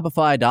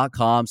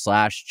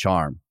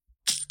 Shopify.com/charm.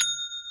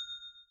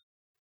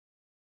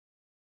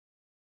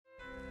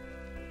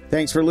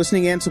 Thanks for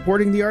listening and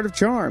supporting The Art of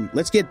Charm.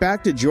 Let's get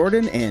back to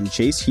Jordan and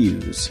Chase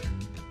Hughes.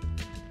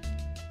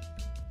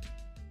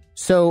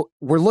 So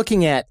we're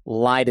looking at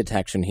lie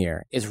detection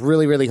here. It's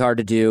really, really hard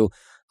to do.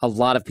 A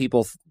lot of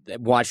people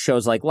watch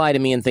shows like Lie to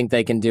Me and think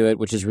they can do it,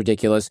 which is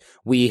ridiculous.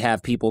 We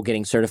have people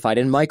getting certified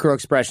in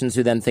microexpressions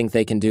who then think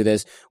they can do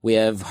this. We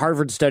have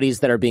Harvard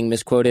studies that are being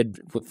misquoted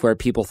where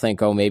people think,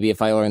 oh, maybe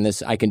if I learn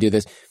this, I can do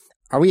this.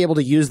 Are we able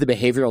to use the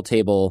behavioral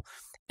table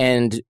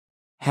and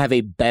have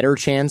a better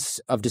chance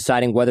of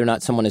deciding whether or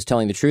not someone is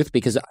telling the truth?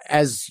 Because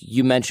as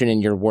you mentioned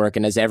in your work,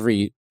 and as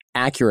every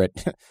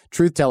accurate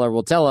truth teller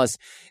will tell us,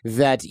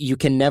 that you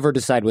can never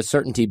decide with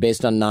certainty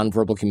based on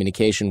nonverbal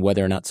communication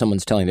whether or not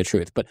someone's telling the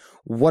truth. But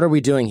what are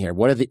we doing here?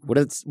 What do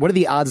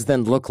the odds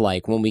then look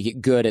like when we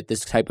get good at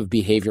this type of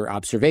behavior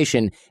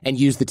observation and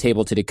use the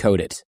table to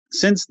decode it?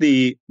 Since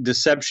the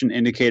deception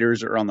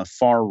indicators are on the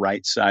far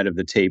right side of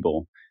the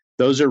table,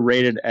 those are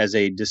rated as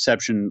a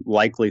deception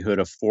likelihood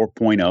of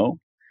 4.0.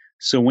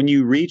 So when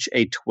you reach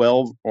a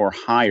 12 or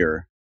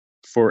higher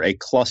for a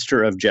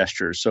cluster of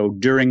gestures, so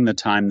during the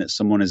time that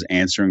someone is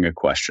answering a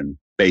question,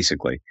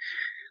 basically,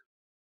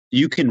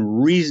 you can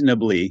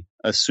reasonably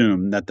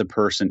assume that the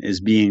person is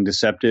being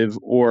deceptive,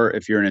 or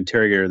if you're an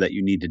interrogator, that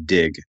you need to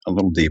dig a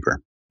little deeper.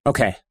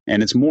 Okay.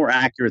 And it's more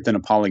accurate than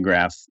a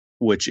polygraph,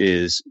 which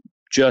is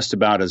just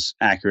about as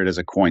accurate as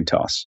a coin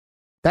toss.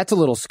 That's a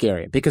little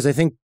scary because I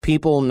think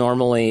people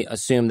normally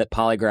assume that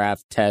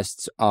polygraph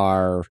tests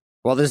are,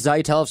 well, this is how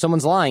you tell if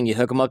someone's lying. You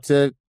hook them up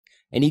to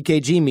an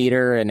EKG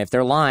meter, and if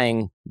they're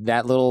lying,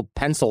 that little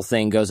pencil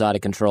thing goes out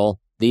of control.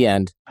 The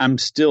end. I'm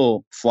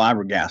still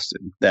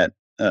flabbergasted that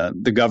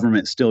the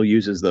government still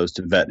uses those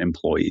to vet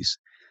employees.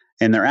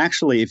 And they're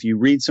actually, if you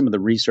read some of the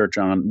research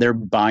on them, they're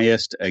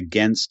biased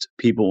against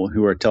people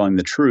who are telling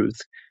the truth.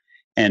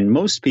 And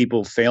most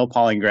people fail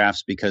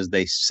polygraphs because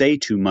they say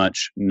too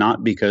much,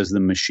 not because the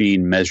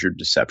machine measured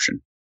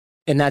deception.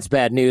 And that's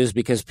bad news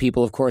because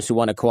people, of course, who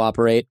want to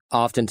cooperate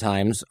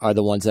oftentimes are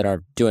the ones that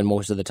are doing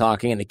most of the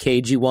talking. And the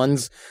cagey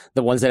ones,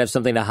 the ones that have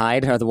something to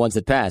hide, are the ones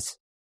that pass.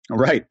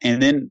 Right.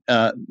 And then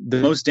the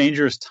most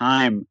dangerous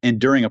time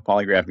during a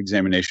polygraph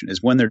examination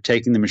is when they're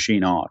taking the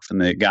machine off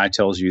and the guy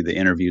tells you the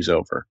interview's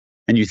over.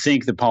 And you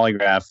think the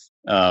polygraph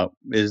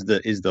is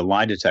the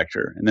lie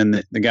detector. And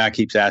then the guy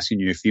keeps asking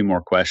you a few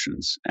more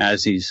questions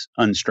as he's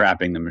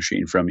unstrapping the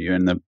machine from you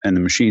and the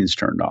machine's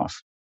turned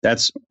off.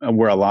 That's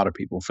where a lot of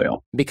people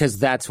fail. Because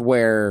that's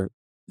where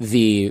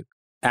the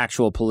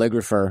actual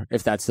polygrapher,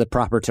 if that's the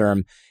proper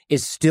term,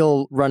 is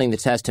still running the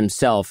test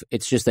himself.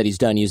 It's just that he's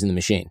done using the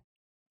machine.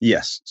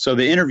 Yes. So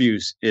the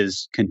interviews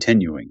is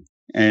continuing.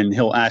 And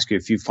he'll ask you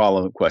a few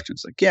follow-up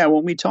questions like, yeah,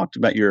 when we talked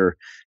about your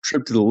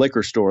trip to the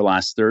liquor store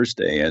last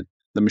Thursday,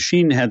 the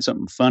machine had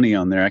something funny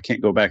on there. I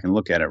can't go back and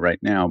look at it right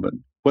now, but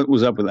what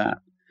was up with that?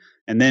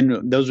 And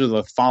then those are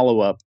the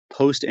follow-up,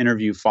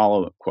 post-interview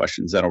follow-up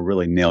questions that'll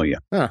really nail you.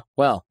 Huh.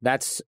 Well,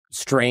 that's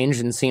strange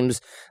and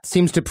seems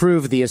to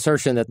prove the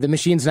assertion that the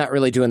machine's not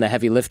really doing the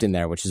heavy lifting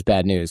there, which is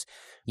bad news.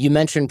 You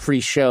mentioned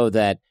pre-show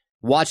that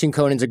watching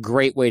Conan's a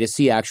great way to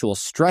see actual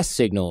stress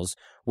signals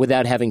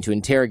without having to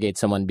interrogate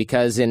someone,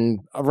 because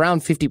in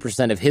around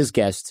 50% of his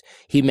guests,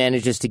 he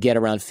manages to get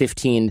around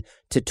 15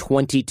 to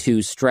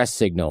 22 stress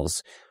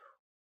signals.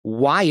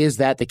 Why is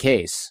that the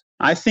case?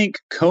 I think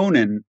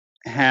Conan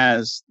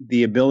has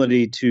the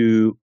ability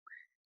to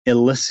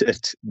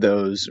elicit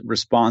those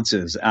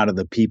responses out of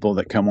the people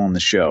that come on the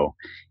show.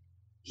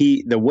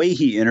 The way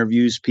he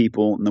interviews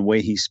people and the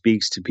way he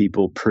speaks to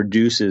people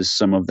produces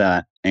some of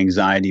that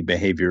anxiety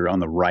behavior on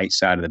the right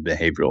side of the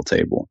behavioral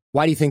table.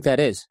 Why do you think that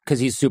is? Because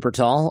he's super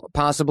tall,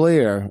 possibly,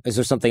 or is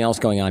there something else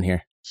going on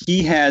here?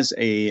 He has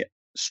a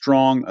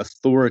strong,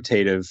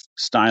 authoritative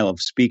style of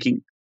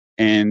speaking,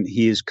 and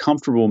he is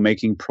comfortable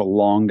making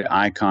prolonged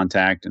eye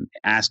contact and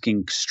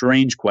asking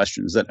strange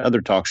questions that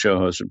other talk show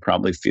hosts would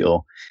probably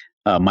feel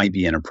might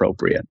be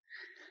inappropriate.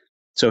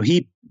 So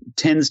he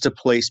tends to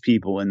place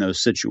people in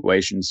those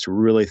situations to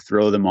really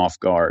throw them off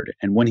guard.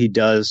 And when he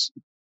does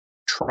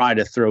try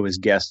to throw his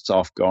guests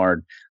off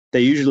guard, they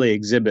usually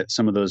exhibit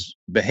some of those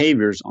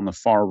behaviors on the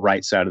far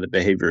right side of the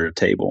behavior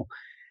table.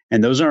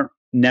 And those aren't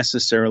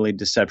necessarily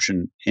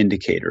deception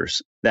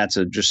indicators. That's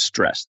just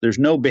stress. There's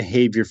no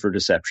behavior for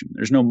deception.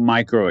 There's no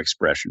micro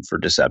expression for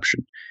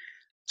deception.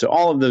 So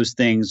all of those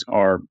things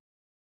are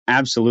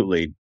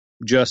absolutely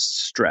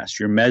just stress.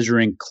 You're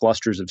measuring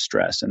clusters of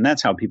stress, and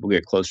that's how people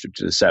get closer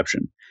to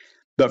deception.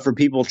 But for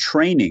people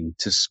training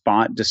to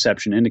spot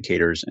deception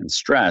indicators and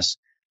stress,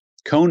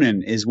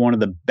 Conan is one of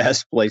the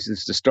best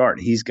places to start.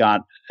 He's got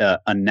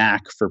a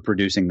knack for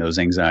producing those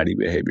anxiety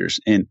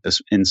behaviors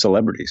in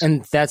celebrities.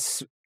 And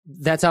that's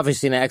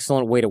obviously an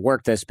excellent way to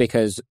work this,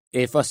 because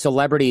if a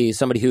celebrity,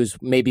 somebody who's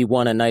maybe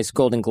won a nice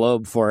Golden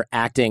Globe for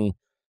acting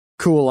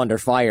cool under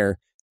fire,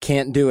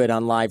 can't do it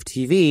on live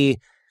TV,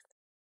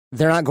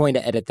 they're not going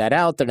to edit that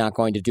out. They're not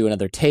going to do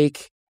another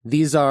take.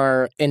 These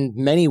are, in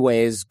many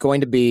ways,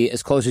 going to be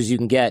as close as you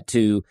can get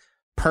to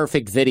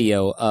perfect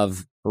video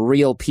of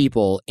real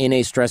people in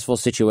a stressful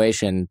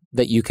situation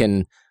that you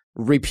can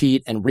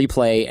repeat and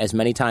replay as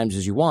many times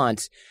as you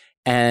want.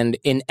 And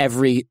in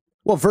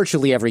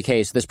virtually every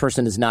case, this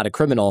person is not a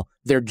criminal.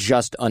 They're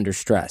just under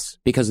stress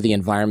because of the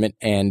environment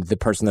and the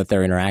person that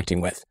they're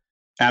interacting with.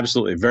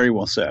 Absolutely. Very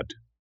well said.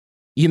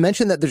 You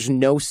mentioned that there's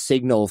no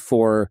signal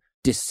for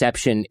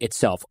deception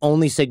itself,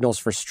 only signals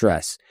for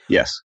stress.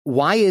 Yes.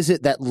 Why is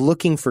it that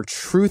looking for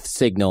truth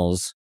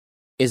signals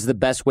is the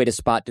best way to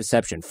spot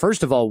deception?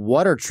 First of all,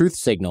 what are truth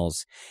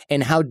signals,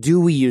 and how do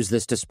we use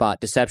this to spot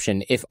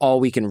deception if all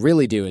we can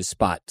really do is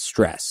spot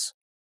stress?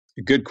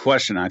 Good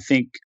question. I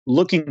think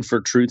looking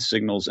for truth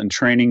signals and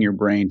training your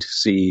brain to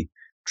see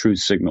truth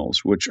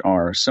signals, which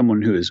are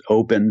someone who is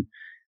open,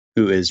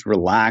 who is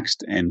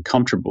relaxed and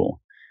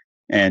comfortable,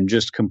 and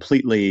just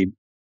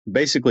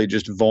basically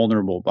just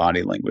vulnerable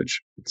body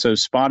language. So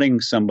spotting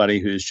somebody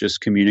who's just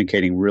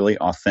communicating really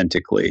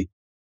authentically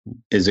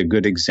is a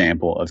good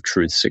example of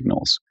truth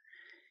signals.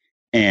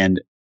 And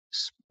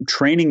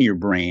training your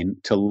brain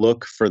to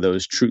look for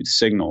those truth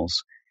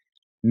signals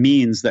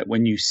means that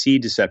when you see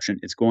deception,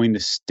 it's going to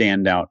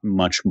stand out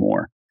much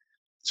more.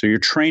 So you're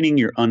training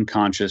your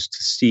unconscious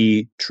to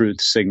see truth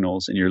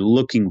signals, and you're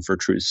looking for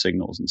truth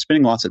signals and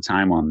spending lots of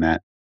time on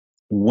that.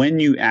 When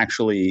you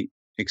actually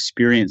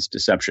experience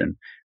deception,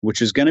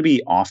 which is going to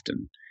be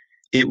often,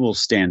 it will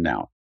stand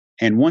out.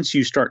 And once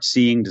you start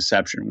seeing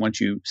deception,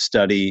 once you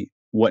study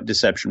what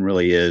deception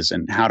really is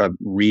and how to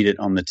read it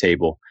on the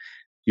table,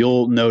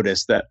 you'll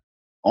notice that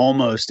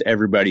almost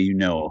everybody you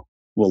know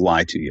will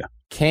lie to you.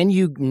 Can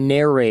you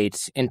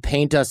narrate and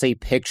paint us a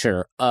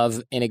picture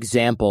of an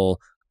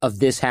example of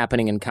this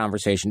happening in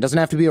conversation? Doesn't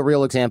have to be a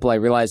real example. I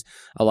realize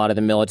a lot of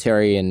the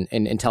military and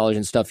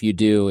intelligence stuff you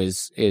do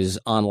is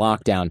on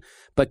lockdown.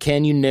 But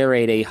can you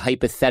narrate a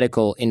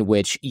hypothetical in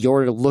which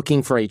you're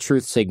looking for a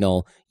truth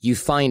signal, you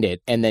find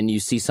it, and then you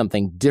see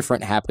something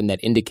different happen that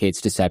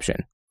indicates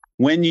deception?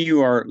 When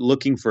you are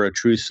looking for a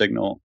truth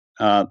signal,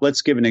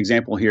 let's give an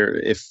example here.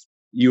 If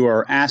you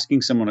are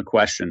asking someone a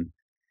question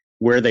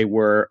where they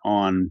were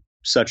on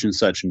such and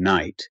such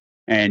night,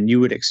 and you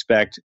would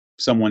expect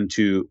someone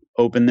to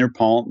open their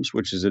palms,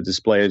 which is a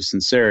display of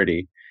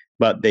sincerity,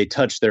 but they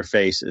touch their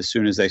face as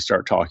soon as they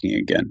start talking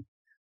again.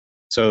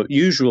 So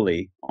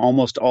usually,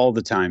 almost all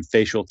the time,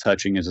 facial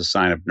touching is a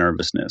sign of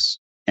nervousness.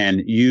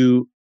 And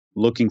you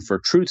looking for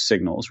truth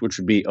signals, which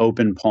would be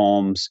open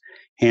palms,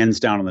 hands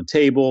down on the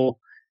table,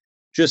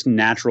 just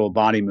natural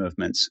body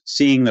movements,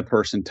 seeing the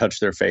person touch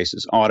their face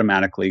is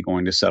automatically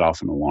going to set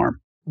off an alarm.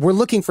 We're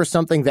looking for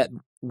something that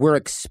we're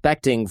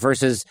expecting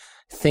versus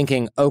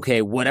thinking,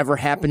 okay, whatever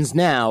happens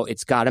now,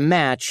 it's got to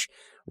match,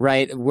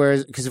 right?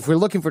 Whereas, because if we're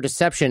looking for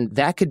deception,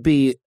 that could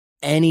be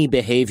any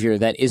behavior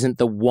that isn't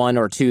the one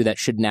or two that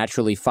should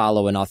naturally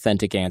follow an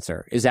authentic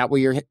answer. Is that what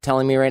you're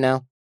telling me right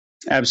now?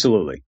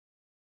 Absolutely.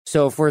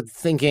 So if we're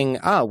thinking,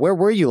 where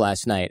were you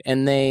last night?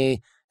 And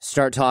they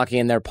start talking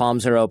and their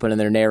palms are open and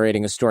they're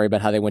narrating a story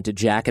about how they went to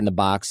Jack in the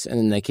Box and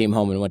then they came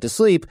home and went to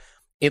sleep.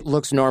 It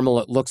looks normal.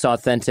 It looks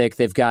authentic.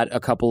 They've got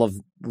a couple of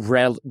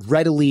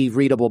readily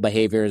readable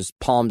behaviors,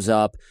 palms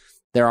up.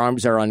 Their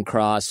arms are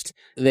uncrossed.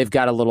 They've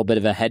got a little bit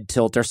of a head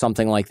tilt or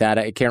something like that.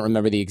 I can't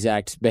remember the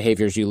exact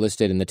behaviors you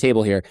listed in the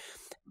table here.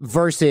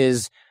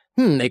 Versus,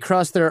 they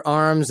cross their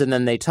arms and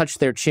then they touch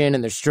their chin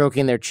and they're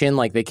stroking their chin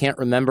like they can't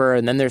remember,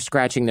 and then they're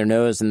scratching their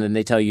nose, and then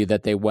they tell you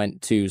that they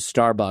went to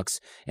Starbucks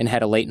and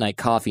had a late night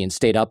coffee and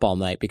stayed up all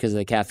night because of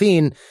the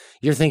caffeine.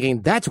 You're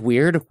thinking, that's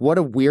weird. What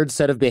a weird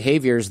set of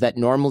behaviors that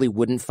normally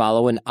wouldn't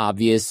follow an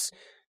obvious,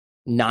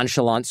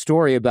 nonchalant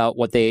story about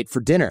what they ate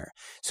for dinner.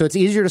 So it's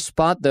easier to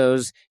spot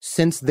those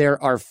since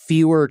there are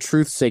fewer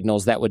truth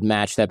signals that would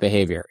match that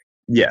behavior.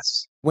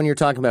 Yes. When you're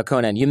talking about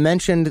Conan, you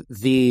mentioned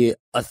the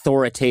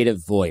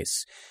authoritative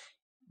voice.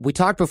 We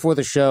talked before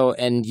the show,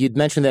 and you'd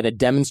mentioned that a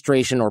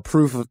demonstration or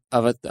proof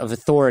of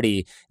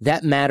authority,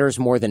 that matters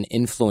more than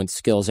influence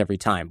skills every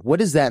time. What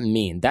does that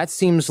mean? That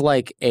seems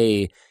like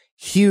a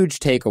huge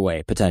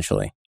takeaway,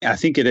 potentially. I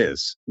think it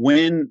is.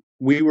 When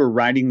we were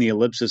writing the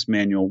Ellipsis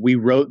Manual, we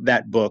wrote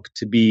that book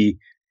to be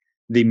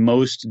the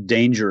most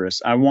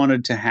dangerous. I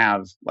wanted to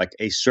have like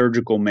a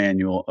surgical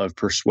manual of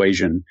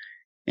persuasion.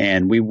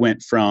 And we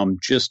went from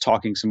just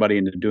talking somebody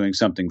into doing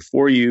something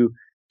for you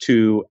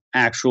to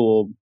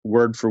actual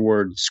word for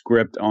word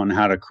script on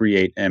how to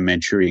create a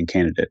Manchurian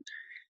Candidate.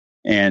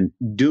 And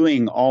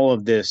doing all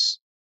of this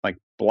like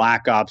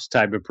black ops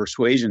type of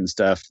persuasion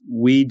stuff,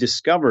 we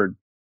discovered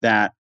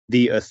that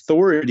the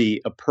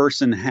authority a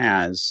person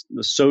has,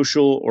 the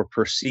social or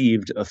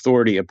perceived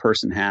authority a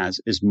person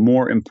has, is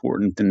more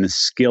important than the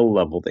skill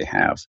level they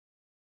have.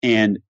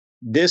 And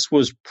this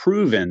was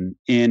proven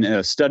in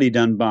a study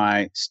done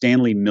by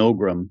Stanley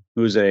Milgram,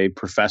 who's a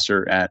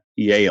professor at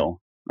Yale.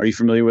 Are you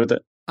familiar with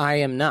it? I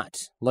am not.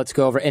 Let's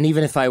go over, and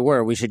even if I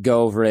were, we should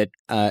go over it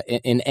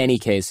in any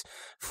case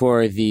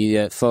for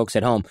the folks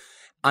at home.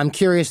 I'm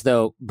curious,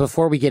 though,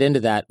 before we get into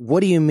that,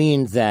 what do you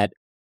mean that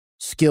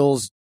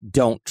skills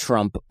don't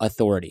trump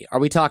authority? Are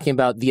we talking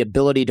about the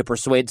ability to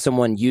persuade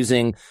someone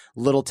using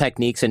little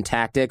techniques and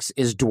tactics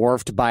is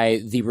dwarfed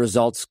by the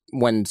results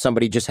when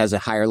somebody just has a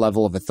higher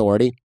level of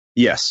authority?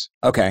 Yes.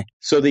 Okay.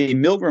 So the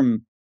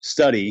Milgram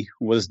study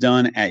was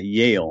done at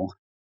Yale,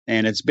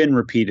 and it's been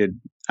repeated,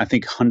 I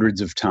think,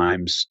 hundreds of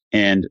times.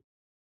 And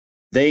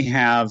they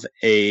have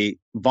a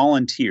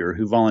volunteer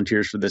who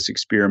volunteers for this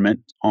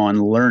experiment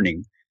on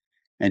learning.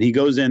 And he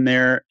goes in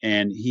there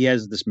and he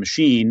has this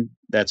machine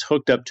that's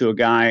hooked up to a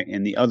guy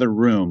in the other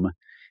room,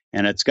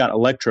 and it's got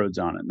electrodes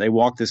on it. They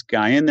walk this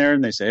guy in there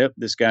and they say, "Yep,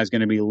 this guy's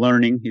going to be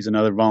learning. He's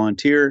another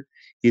volunteer.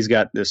 He's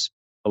got this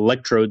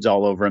electrodes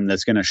all over him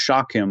that's going to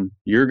shock him.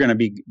 You're going to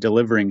be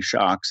delivering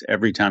shocks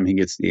every time he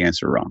gets the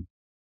answer wrong."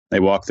 They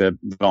walk the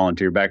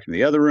volunteer back to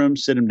the other room,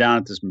 sit him down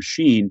at this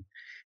machine.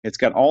 It's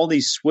got all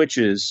these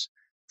switches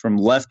from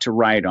left to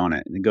right on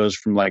it. And it goes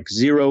from like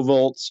 0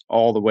 volts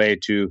all the way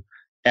to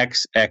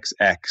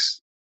XXX.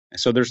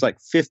 So there's like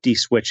 50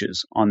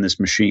 switches on this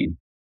machine.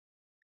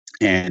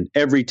 And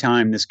every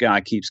time this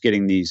guy keeps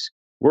getting these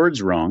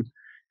words wrong,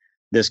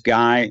 this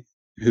guy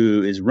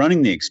who is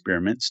running the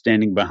experiment,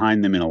 standing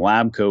behind them in a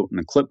lab coat and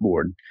a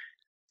clipboard,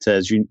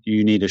 says, you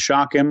need to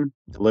shock him,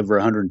 deliver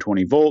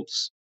 120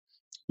 volts,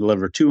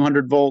 deliver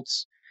 200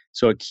 volts.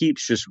 So it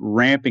keeps just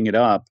ramping it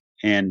up.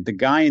 And the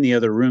guy in the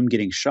other room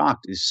getting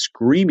shocked is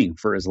screaming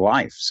for his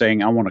life,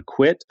 saying, "I want to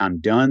quit. I'm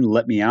done.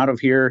 Let me out of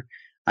here.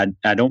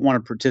 I don't want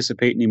to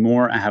participate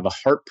anymore. I have a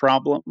heart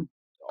problem."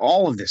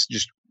 All of this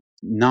just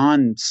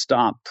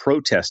nonstop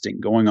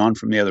protesting going on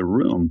from the other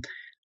room.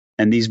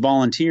 And these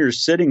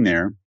volunteers sitting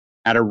there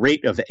at a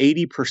rate of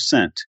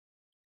 80%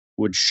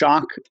 would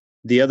shock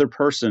the other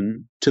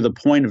person to the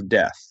point of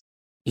death.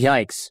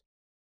 Yikes.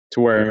 To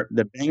where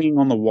the banging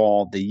on the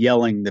wall, the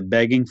yelling, the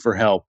begging for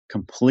help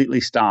completely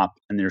stop,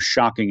 and they're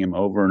shocking him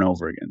over and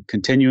over again,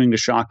 continuing to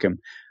shock him,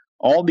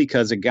 all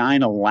because a guy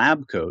in a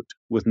lab coat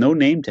with no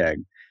name tag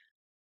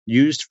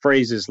used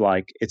phrases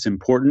like, "It's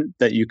important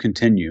that you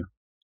continue.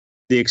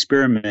 The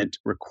experiment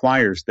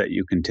requires that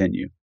you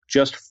continue."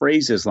 Just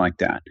phrases like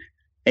that.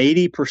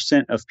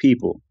 80% of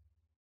people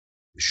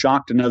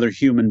shocked another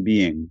human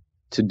being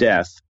to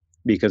death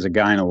because a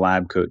guy in a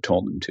lab coat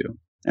told them to.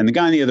 And the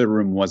guy in the other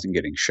room wasn't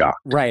getting shocked.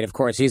 Right, of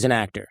course. He's an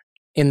actor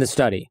in the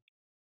study.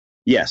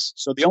 Yes.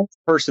 So the only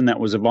person that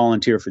was a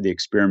volunteer for the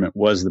experiment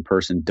was the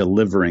person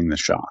delivering the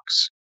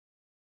shocks.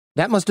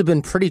 That must have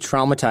been pretty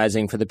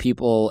traumatizing for the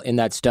people in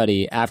that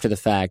study after the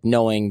fact,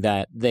 knowing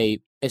that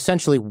they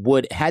essentially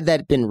would, had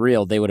that been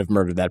real, they would have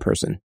murdered that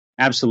person.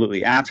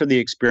 Absolutely. After the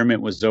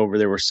experiment was over,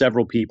 there were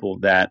several people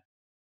that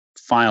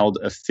filed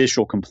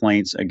official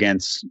complaints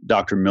against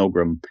Dr.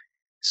 Milgram,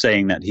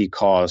 saying that he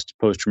caused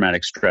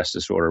post-traumatic stress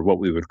disorder, what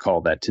we would call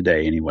that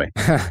today anyway.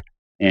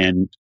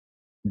 And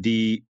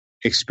the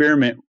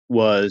experiment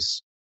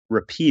was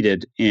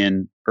repeated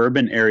in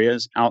urban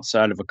areas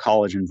outside of a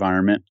college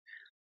environment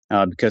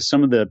because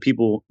some of the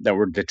people that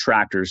were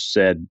detractors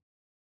said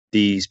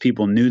these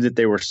people knew that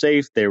they were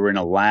safe. They were in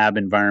a lab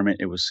environment.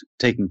 It was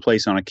taking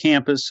place on a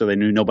campus, so they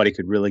knew nobody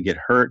could really get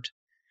hurt.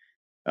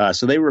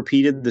 So they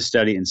repeated the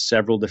study in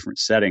several different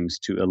settings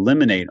to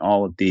eliminate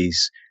all of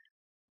these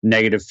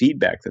negative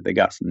feedback that they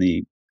got from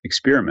the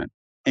experiment.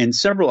 And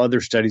several other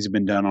studies have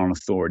been done on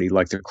authority,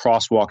 like the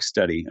crosswalk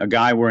study. A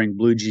guy wearing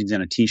blue jeans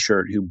and a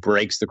T-shirt who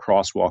breaks the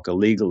crosswalk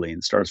illegally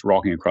and starts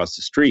walking across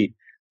the street,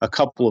 a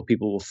couple of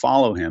people will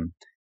follow him.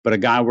 But a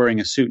guy wearing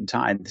a suit and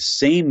tie, the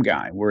same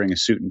guy wearing a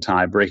suit and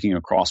tie, breaking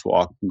a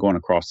crosswalk and going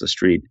across the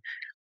street,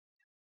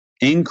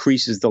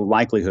 increases the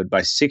likelihood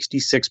by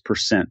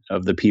 66%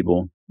 of the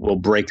people will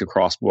break the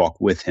crosswalk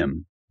with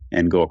him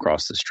and go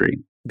across the street.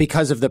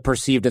 Because of the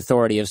perceived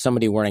authority of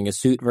somebody wearing a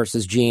suit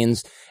versus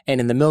jeans, and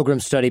in the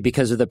Milgram study,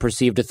 because of the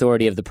perceived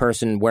authority of the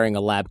person wearing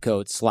a lab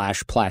coat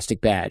 /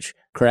 plastic badge,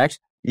 correct?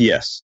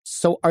 Yes.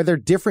 So are there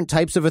different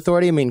types of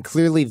authority? I mean,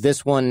 clearly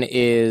this one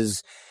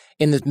is,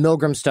 in the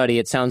Milgram study,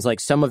 it sounds like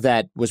some of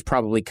that was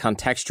probably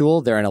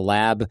contextual. They're in a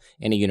lab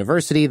in a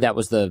university. That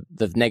was the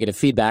negative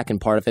feedback and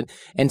part of it.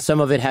 And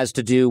some of it has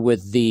to do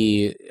with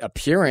the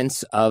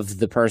appearance of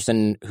the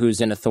person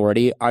who's in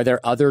authority. Are there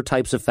other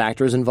types of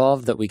factors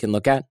involved that we can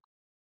look at?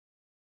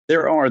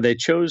 There are. They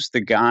chose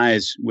the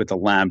guys with the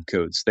lab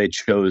coats. They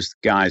chose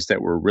guys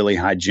that were really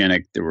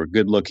hygienic. They were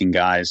good-looking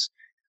guys.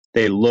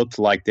 They looked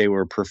like they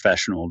were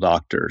professional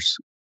doctors.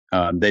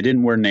 They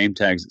didn't wear name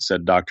tags that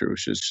said doctor. It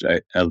was just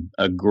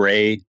a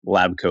gray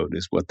lab coat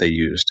is what they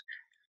used.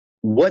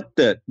 What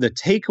the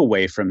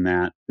takeaway from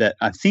that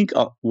I think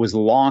was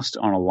lost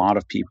on a lot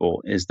of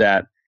people is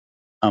that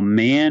a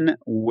man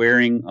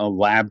wearing a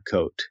lab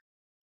coat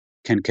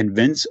can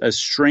convince a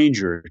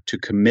stranger to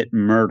commit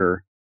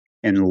murder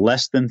in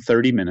less than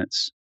 30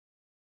 minutes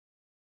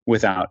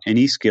without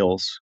any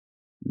skills,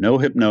 no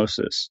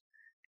hypnosis,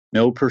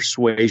 no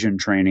persuasion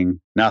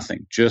training,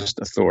 nothing, just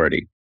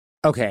authority.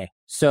 Okay,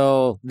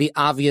 so the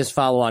obvious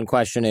follow-on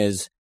question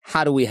is,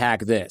 how do we hack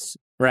this,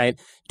 right?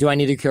 Do I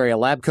need to carry a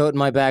lab coat in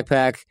my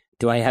backpack?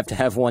 Do I have to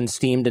have one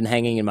steamed and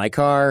hanging in my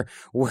car?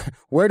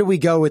 Where do we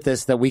go with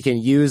this that we can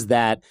use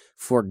that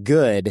for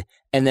good?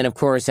 And then, of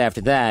course,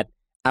 after that,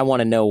 I want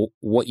to know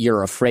what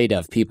you're afraid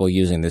of people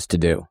using this to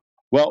do.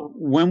 Well,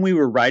 when we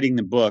were writing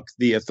the book,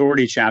 the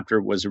authority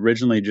chapter was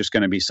originally just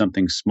going to be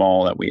something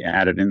small that we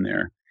added in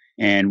there.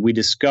 And we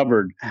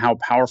discovered how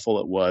powerful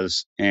it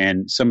was.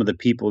 And some of the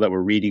people that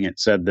were reading it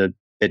said that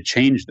it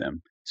changed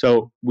them.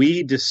 So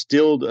we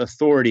distilled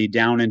authority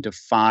down into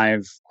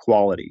 5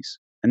 qualities.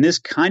 And this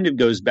kind of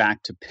goes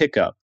back to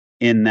pickup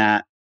in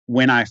that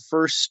when I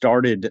first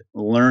started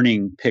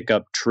learning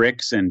pickup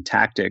tricks and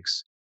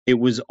tactics, it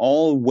was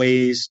all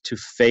ways to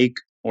fake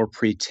or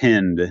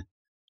pretend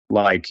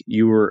like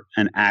you were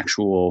an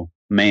actual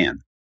man,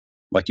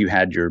 like you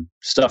had your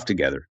stuff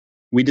together.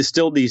 We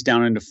distilled these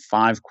down into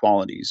 5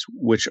 qualities,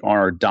 which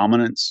are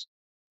dominance,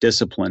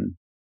 discipline,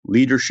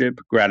 leadership,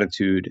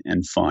 gratitude,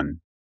 and fun.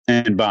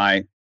 And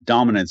by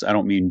dominance, I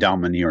don't mean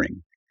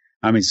domineering.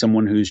 I mean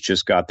someone who's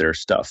just got their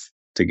stuff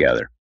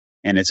together.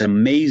 And it's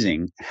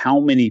amazing how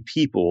many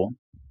people,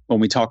 when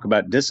we talk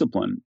about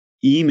discipline,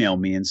 email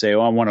me and say,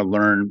 oh, I want to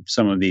learn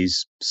some of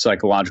these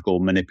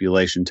psychological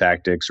manipulation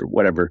tactics or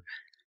whatever.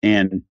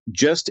 And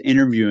just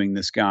interviewing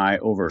this guy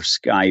over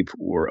Skype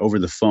or over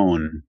the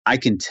phone, I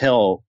can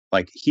tell,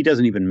 like, he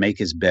doesn't even make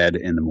his bed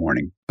in the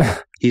morning.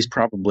 He's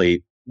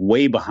probably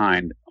way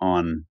behind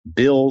on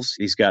bills.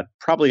 He's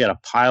probably got a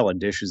pile of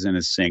dishes in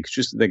his sink. It's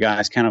just the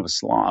guy's kind of a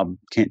slob,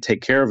 can't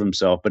take care of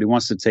himself, but he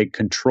wants to take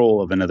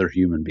control of another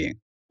human being.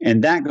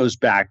 And that goes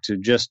back to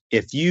just,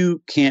 if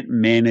you can't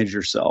manage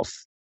yourself,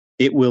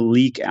 it will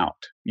leak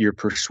out. Your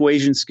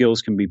persuasion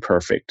skills can be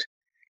perfect.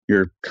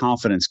 Your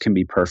confidence can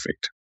be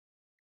perfect.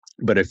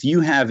 But if you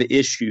have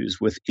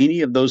issues with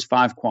any of those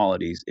 5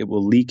 qualities, it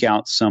will leak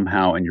out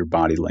somehow in your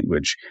body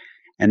language.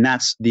 And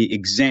that's the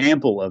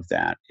example of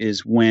that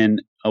is when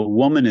a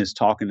woman is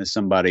talking to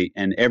somebody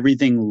and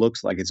everything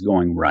looks like it's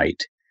going right.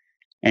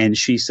 And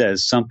she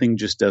says something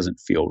just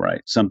doesn't feel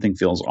right. Something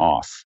feels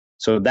off.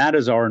 So that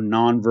is our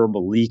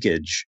nonverbal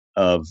leakage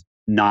of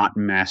not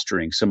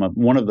mastering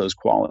one of those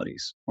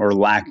qualities or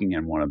lacking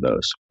in one of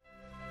those.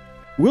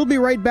 We'll be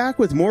right back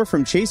with more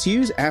from Chase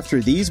Hughes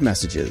after these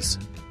messages.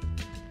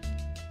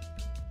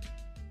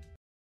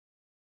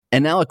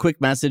 And now a quick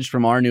message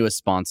from our newest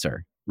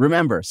sponsor.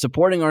 Remember,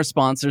 supporting our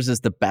sponsors is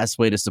the best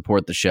way to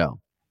support the show.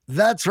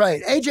 That's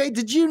right. AJ,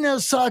 did you know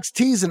socks,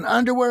 tees, and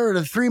underwear are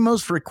the 3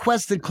 most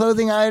requested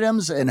clothing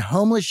items in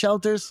homeless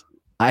shelters?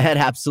 I had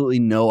absolutely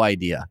no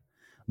idea.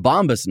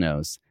 Bombas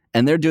knows,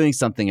 and they're doing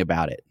something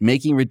about it,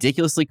 making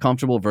ridiculously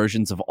comfortable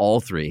versions of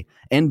all 3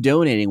 and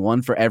donating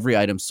one for every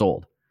item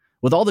sold.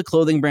 With all the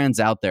clothing brands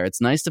out there, it's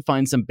nice to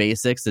find some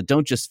basics that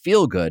don't just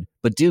feel good,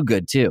 but do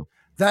good too.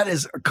 That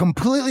is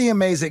completely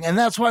amazing, and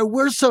that's why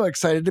we're so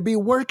excited to be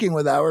working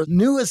with our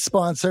newest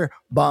sponsor,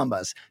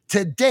 Bombas.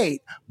 To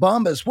date,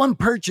 Bombas' 1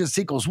 purchase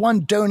equals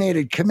 1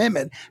 donated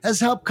commitment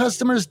has helped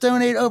customers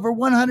donate over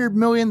 100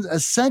 million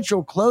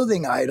essential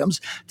clothing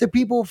items to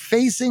people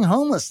facing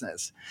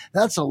homelessness.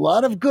 That's a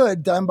lot of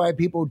good done by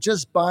people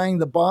just buying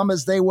the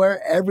Bombas they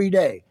wear every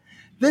day.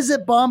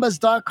 Visit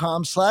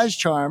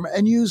bombas.com/charm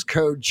and use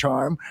code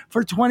CHARM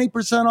for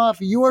 20%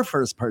 off your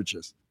first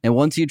purchase. And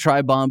once you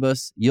try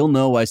Bombas, you'll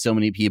know why so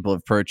many people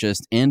have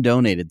purchased and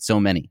donated so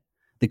many.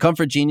 The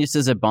comfort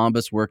geniuses at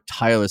Bombas work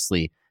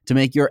tirelessly to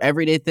make your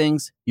everyday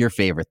things your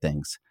favorite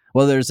things.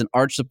 Whether it's an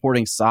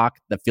arch-supporting sock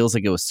that feels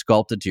like it was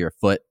sculpted to your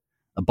foot,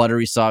 a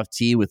buttery soft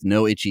tee with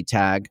no itchy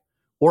tag,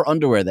 or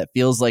underwear that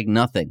feels like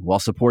nothing while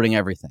supporting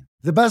everything.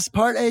 The best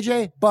part,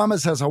 AJ,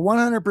 Bombas has a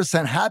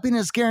 100%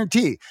 happiness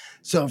guarantee.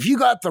 So if you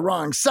got the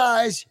wrong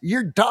size,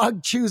 your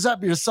dog chews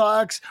up your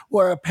socks,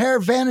 or a pair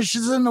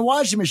vanishes in the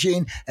washing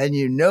machine, and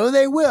you know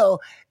they will,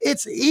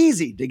 it's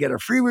easy to get a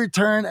free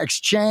return,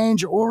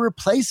 exchange, or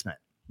replacement.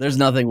 There's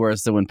nothing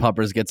worse than when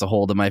Puppers gets a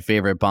hold of my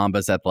favorite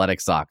Bombas athletic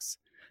socks.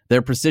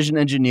 They're precision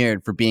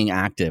engineered for being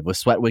active with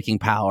sweat wicking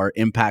power,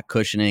 impact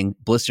cushioning,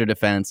 blister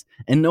defense,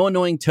 and no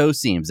annoying toe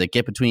seams that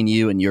get between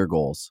you and your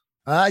goals.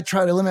 I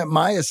try to limit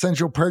my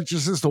essential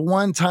purchases to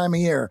one time a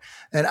year,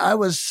 and I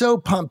was so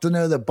pumped to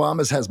know that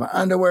Bombas has my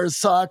underwear,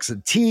 socks,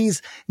 and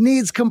tees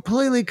needs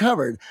completely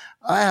covered.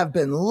 I have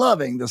been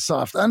loving the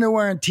soft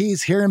underwear and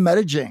tees here in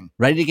Medellin.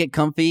 Ready to get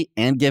comfy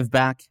and give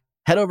back?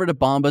 Head over to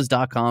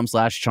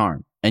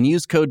bombas.com/charm and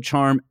use code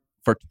CHARM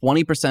for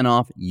 20%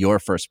 off your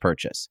first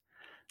purchase.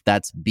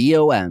 That's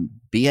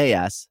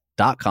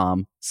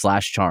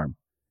BOMBAS.com/charm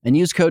and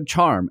use code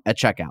CHARM at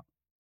checkout.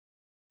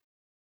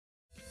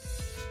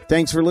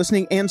 Thanks for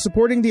listening and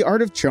supporting The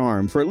Art of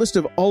Charm. For a list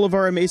of all of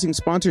our amazing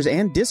sponsors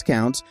and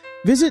discounts,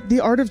 visit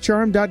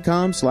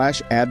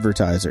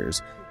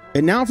theartofcharm.com/advertisers.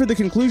 And now for the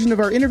conclusion of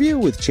our interview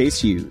with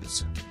Chase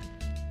Hughes.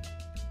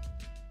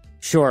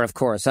 Sure, of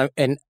course.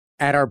 And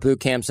at our boot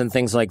camps and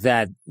things like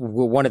that,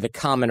 one of the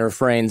common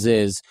refrains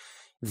is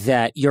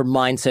that your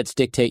mindsets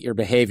dictate your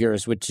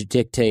behaviors, which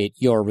dictate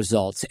your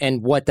results.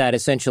 And what that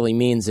essentially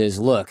means is,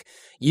 look,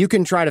 you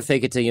can try to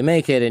fake it till you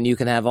make it, and you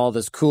can have all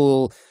this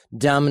cool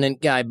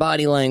dominant guy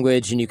body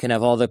language, and you can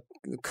have all the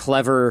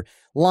clever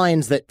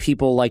lines that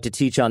people like to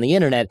teach on the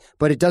internet,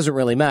 but it doesn't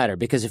really matter,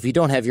 because if you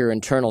don't have your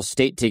internal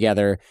state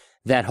together,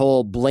 that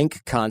whole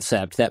blink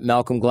concept, that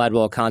Malcolm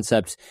Gladwell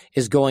concept,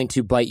 is going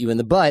to bite you in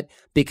the butt,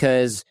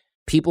 because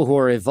people who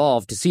are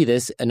evolved to see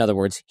this, in other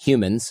words,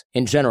 humans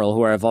in general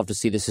who are evolved to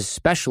see this,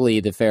 especially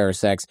the fairer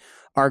sex,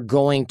 are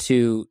going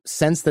to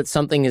sense that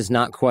something is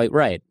not quite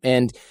right.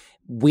 And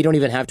we don't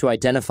even have to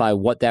identify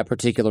what that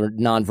particular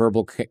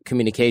nonverbal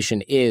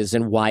communication is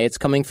and why it's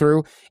coming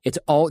through.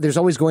 There's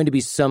always going to be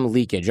some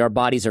leakage. Our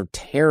bodies are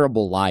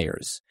terrible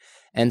liars.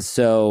 And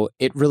so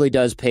it really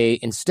does pay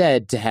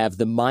instead to have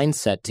the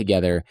mindset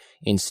together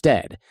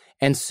instead.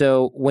 And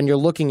so when you're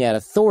looking at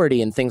authority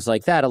and things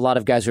like that, a lot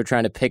of guys who are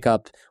trying to pick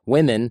up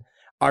women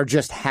are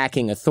just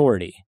hacking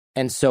authority.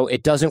 And so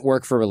it doesn't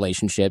work for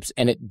relationships,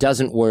 and it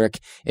doesn't work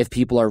if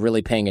people are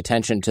really paying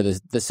attention to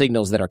the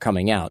signals that are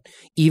coming out.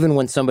 Even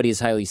when somebody is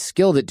highly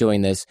skilled at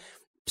doing this,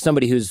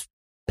 somebody who's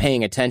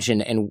paying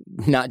attention and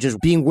not just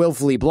being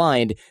willfully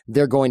blind,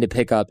 they're going to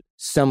pick up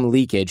some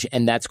leakage,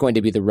 and that's going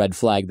to be the red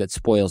flag that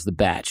spoils the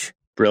batch.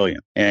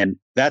 Brilliant. And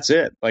that's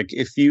it. Like,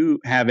 if you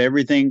have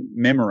everything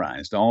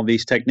memorized, all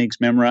these techniques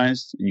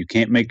memorized, you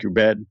can't make your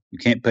bed, you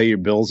can't pay your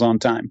bills on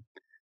time,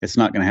 it's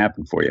not going to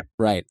happen for you.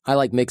 Right. I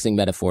like mixing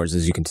metaphors,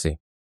 as you can see.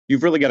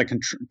 You've really got to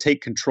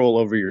take control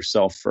over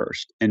yourself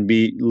first and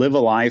live a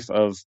life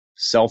of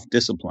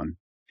self-discipline.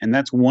 And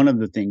that's one of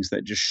the things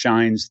that just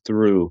shines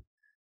through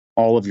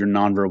all of your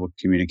nonverbal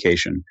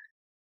communication,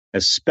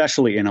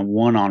 especially in a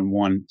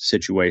one-on-one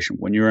situation.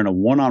 When you're in a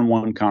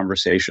one-on-one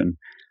conversation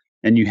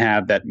and you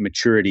have that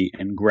maturity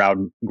and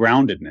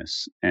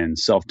groundedness and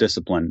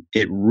self-discipline,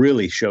 it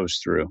really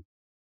shows through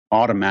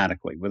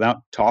automatically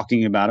without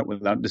talking about it,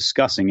 without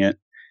discussing it.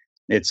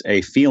 It's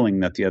a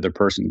feeling that the other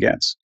person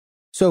gets.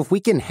 So if we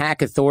can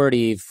hack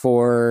authority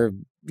for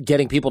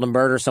getting people to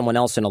murder someone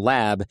else in a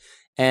lab,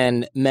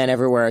 and men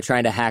everywhere are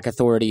trying to hack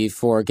authority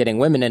for getting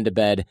women into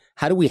bed,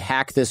 how do we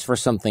hack this for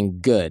something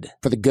good,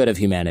 for the good of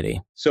humanity?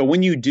 So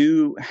when you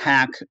do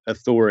hack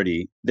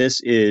authority,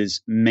 this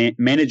is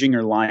managing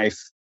your life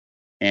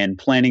and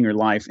planning your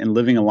life and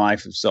living a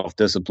life of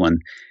self-discipline.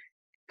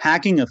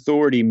 Hacking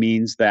authority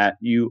means that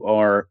you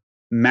are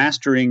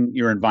mastering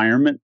your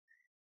environment,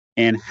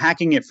 and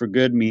hacking it for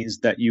good means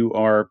that you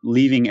are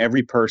leaving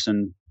every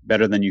person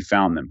better than you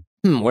found them.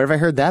 Where have I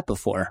heard that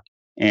before?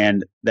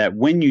 And that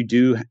when you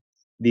do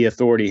the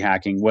authority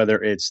hacking,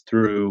 whether it's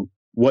through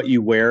what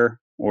you wear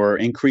or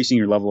increasing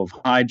your level of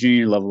hygiene,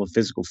 your level of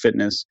physical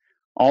fitness,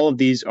 all of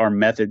these are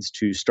methods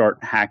to start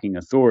hacking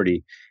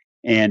authority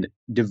and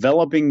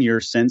developing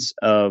your sense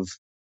of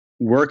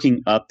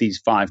working up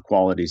these 5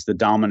 qualities: the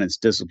dominance,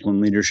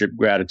 discipline, leadership,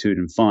 gratitude,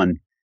 and fun.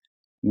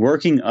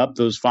 Working up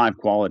those 5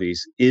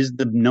 qualities is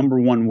the number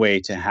one way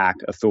to hack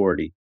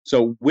authority.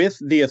 So with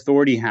the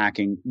authority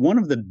hacking, one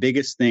of the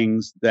biggest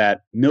things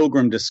that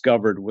Milgram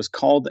discovered was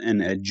called an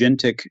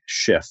agentic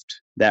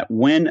shift. That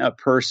when a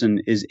person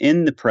is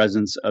in the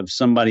presence of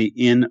somebody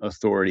in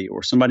authority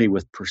or somebody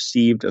with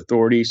perceived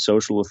authority,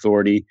 social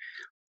authority,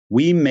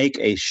 we make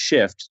a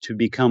shift to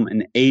become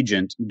an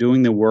agent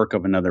doing the work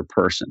of another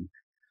person.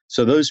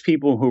 So those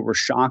people who were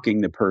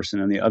shocking the person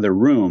in the other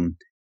room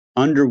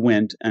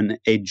underwent an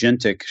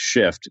agentic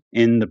shift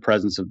in the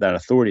presence of that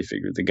authority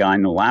figure, the guy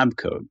in the lab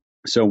coat.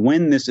 So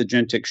when this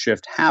agentic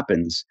shift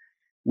happens,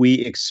 we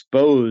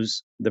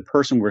expose the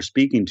person we're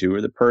speaking to,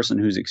 or the person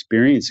who's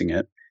experiencing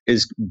it,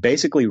 is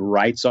basically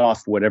writes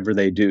off whatever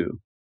they do.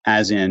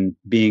 as in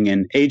being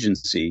an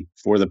agency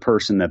for the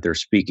person that they're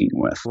speaking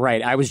with.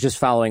 Right. I was just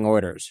following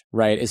orders,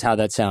 right, is how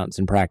that sounds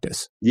in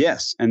practice.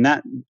 Yes. And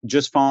that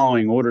just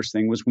following orders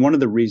thing was one of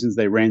the reasons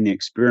they ran the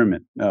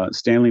experiment.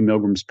 Stanley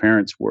Milgram's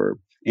parents were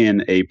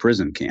in a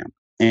prison camp.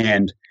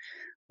 And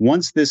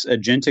once this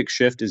agentic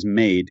shift is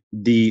made,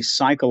 the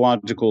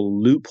psychological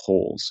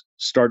loopholes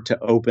start to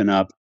open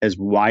up as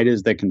wide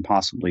as they can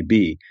possibly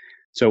be.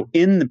 So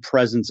in the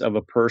presence of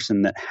a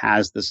person that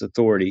has this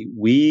authority,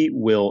 we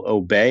will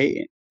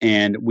obey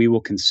and we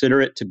will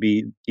consider it to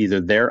be either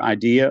their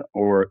idea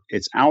or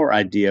it's our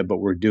idea, but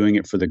we're doing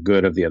it for the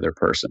good of the other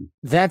person.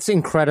 That's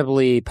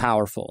incredibly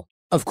powerful.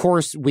 Of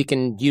course, we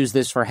can use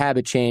this for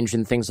habit change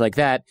and things like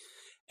that.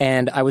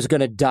 And I was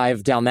going to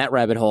dive down that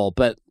rabbit hole,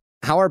 but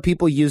how are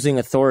people using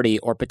authority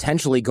or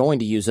potentially going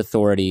to use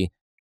authority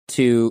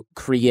to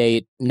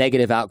create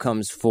negative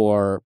outcomes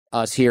for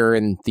us here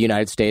in the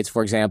United States,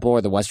 for example,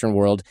 or the Western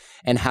world?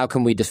 And how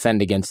can we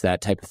defend against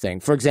that type of thing?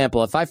 For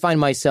example, if I find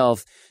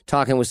myself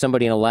talking with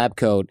somebody in a lab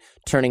coat,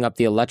 turning up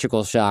the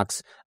electrical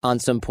shocks on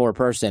some poor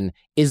person,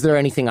 is there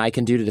anything I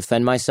can do to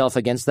defend myself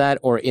against that?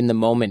 Or in the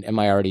moment, am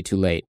I already too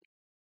late?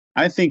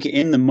 I think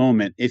in the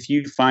moment, if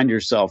you find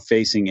yourself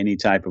facing any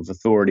type of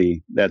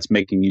authority that's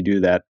making you do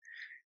that,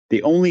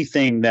 the only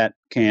thing that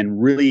can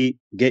really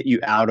get you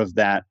out of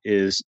that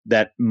is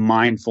that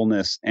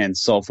mindfulness and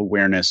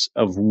self-awareness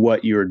of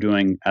what you're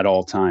doing at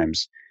all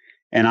times.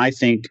 And I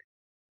think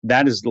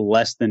that is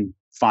less than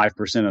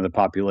 5% of the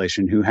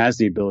population who has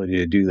the ability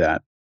to do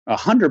that.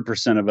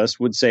 100% of us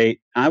would say,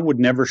 I would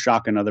never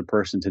shock another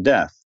person to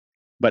death,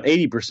 but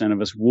 80% of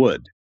us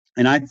would.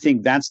 And I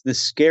think that's the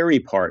scary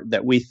part,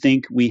 that we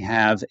think we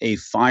have a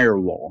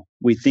firewall.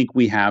 We think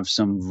we have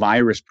some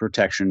virus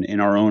protection in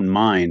our own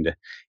mind.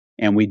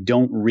 And we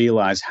don't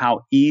realize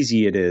how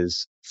easy it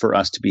is for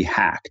us to be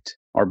hacked,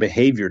 our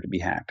behavior to be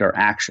hacked, our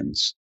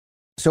actions.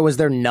 So is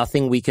there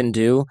nothing we can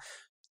do?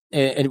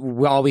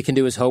 And all we can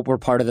do is hope we're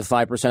part of the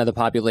 5% of the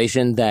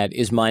population that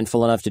is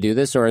mindful enough to do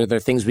this? Or are there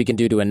things we can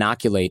do to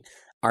inoculate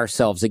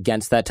ourselves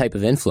against that type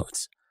of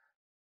influence?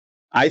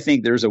 I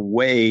think there's a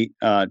way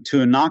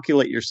to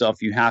inoculate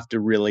yourself. You have to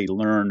really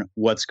learn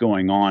what's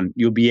going on.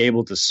 You'll be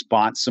able to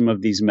spot some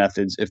of these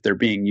methods if they're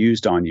being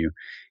used on you.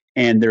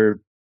 And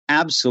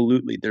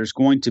absolutely, there's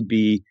going to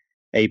be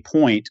a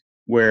point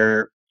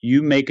where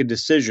you make a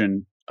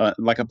decision,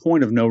 like a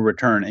point of no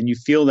return, and you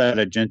feel that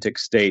agentic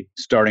state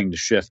starting to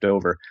shift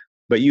over.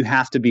 But you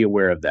have to be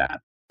aware of that.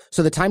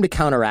 So the time to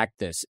counteract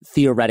this,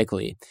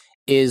 theoretically,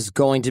 is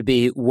going to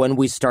be when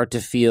we start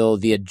to feel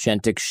the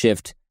agentic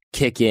shift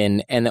kick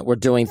in, and that we're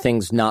doing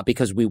things not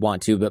because we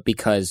want to, but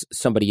because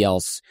somebody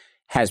else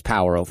has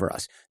power over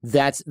us.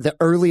 That's the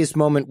earliest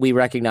moment we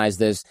recognize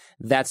this.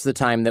 That's the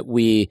time that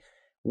we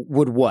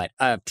would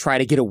try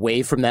to get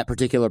away from that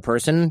particular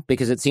person,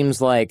 because it seems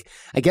like,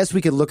 I guess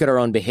we could look at our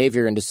own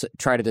behavior and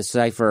try to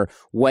decipher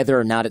whether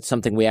or not it's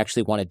something we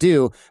actually want to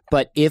do.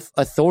 But if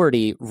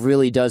authority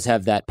really does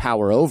have that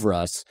power over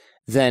us,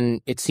 then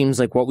it seems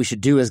like what we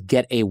should do is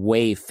get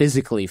away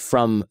physically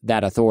from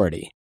that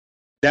authority.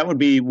 That would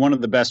be one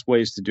of the best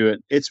ways to do it.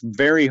 It's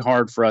very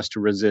hard for us to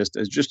resist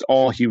as just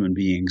all human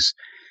beings,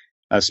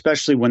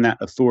 especially when that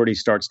authority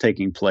starts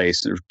taking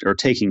place or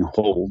taking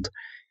hold.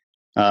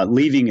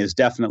 Leaving is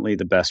definitely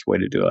the best way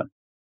to do it.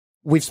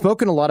 We've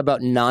spoken a lot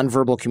about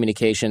nonverbal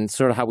communication,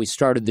 sort of how we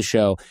started the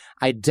show.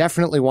 I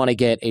definitely want to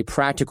get a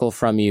practical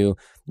from you.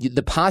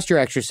 The posture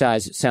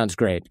exercise sounds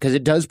great because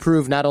it does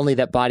prove not only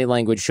that body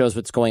language shows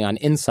what's going on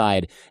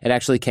inside, it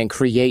actually can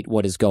create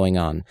what is going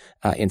on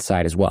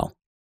inside as well.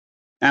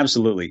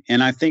 Absolutely.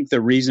 And I think the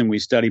reason we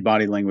study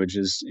body language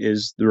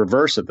is the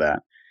reverse of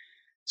that.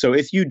 So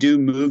if you do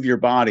move your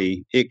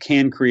body, it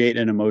can create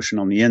an emotion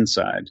on the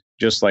inside,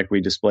 just like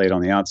we display it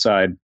on the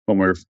outside when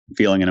we're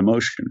feeling an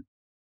emotion.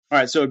 All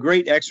right, so a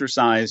great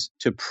exercise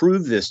to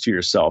prove this to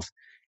yourself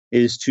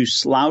is to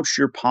slouch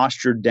your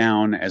posture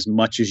down as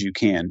much as you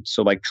can.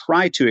 So like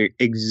try to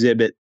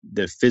exhibit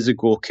the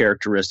physical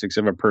characteristics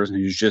of a person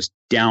who's just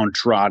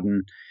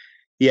downtrodden.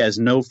 He has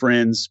no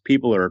friends.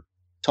 People are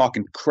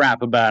talking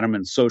crap about him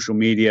in social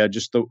media,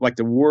 just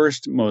the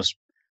worst, most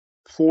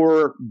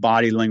poor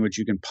body language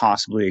you can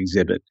possibly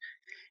exhibit.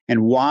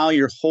 And while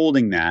you're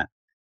holding that,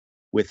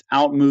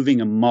 without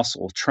moving a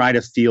muscle, try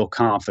to feel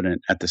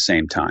confident at the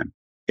same time.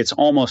 It's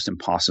almost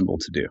impossible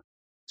to do.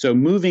 So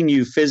moving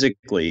you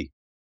physically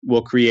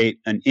will create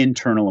an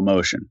internal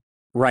emotion.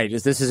 Right.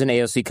 This is an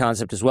AOC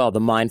concept as well. The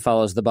mind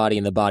follows the body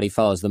and the body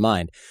follows the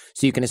mind.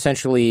 So you can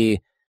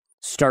essentially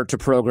start to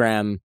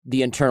program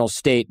the internal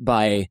state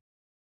by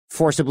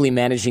forcibly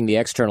managing the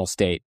external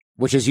state,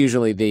 which is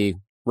usually the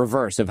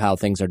reverse of how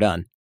things are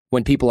done,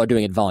 when people are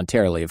doing it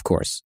voluntarily, of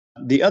course.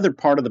 The other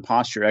part of the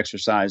posture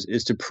exercise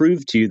is to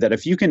prove to you that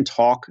if you can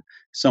talk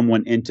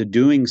someone into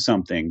doing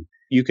something,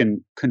 you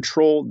can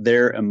control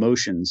their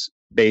emotions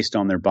based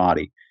on their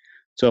body.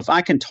 So if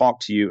I can talk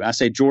to you, I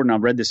say, Jordan,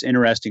 I've read this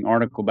interesting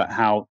article about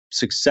how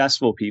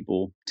successful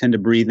people tend to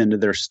breathe into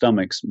their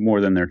stomachs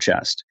more than their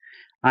chest.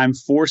 I'm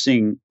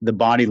forcing the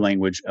body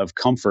language of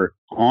comfort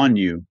on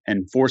you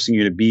and forcing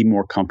you to be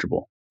more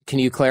comfortable. Can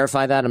you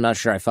clarify that? I'm not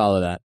sure I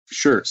follow that.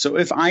 Sure. So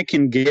if I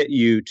can get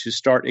you to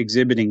start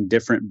exhibiting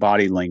different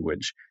body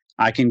language,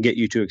 I can get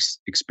you to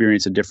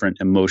experience a different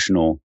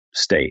emotional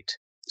state.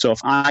 So if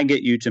I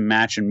get you to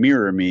match and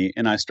mirror me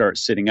and I start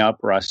sitting up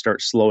or I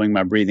start slowing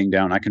my breathing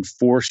down, I can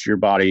force your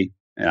body,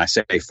 and I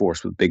say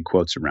force with big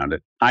quotes around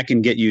it, I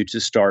can get you to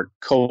start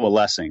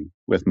coalescing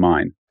with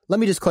mine. Let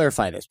me just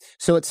clarify this.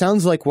 So it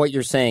sounds like what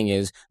you're saying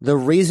is the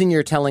reason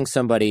you're telling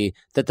somebody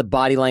that the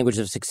body language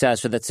of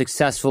success or that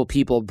successful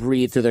people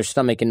breathe through their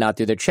stomach and not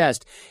through their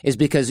chest is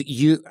because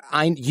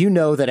you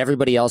know that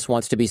everybody else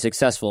wants to be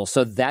successful.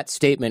 So that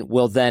statement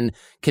will then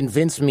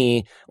convince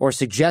me or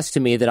suggest to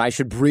me that I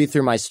should breathe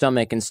through my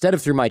stomach instead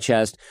of through my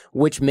chest,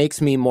 which makes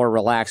me more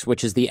relaxed,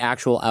 which is the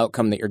actual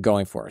outcome that you're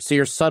going for. So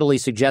you're subtly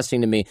suggesting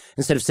to me,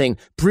 instead of saying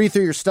breathe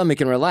through your stomach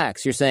and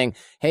relax, you're saying,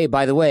 hey,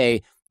 by the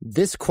way,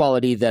 this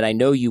quality that I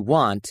know you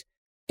want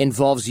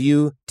involves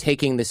you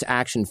taking this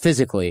action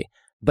physically.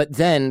 But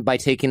then by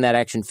taking that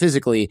action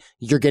physically,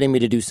 you're getting me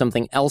to do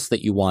something else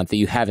that you want that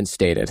you haven't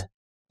stated.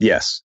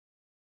 Yes.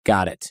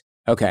 Got it.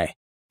 Okay.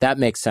 That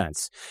makes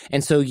sense.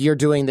 And so you're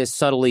doing this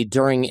subtly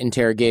during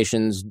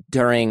interrogations,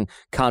 during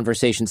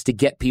conversations to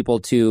get people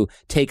to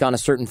take on a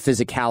certain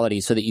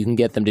physicality so that you can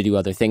get them to do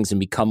other things and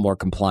become more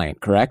compliant,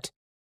 correct?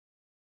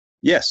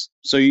 Yes.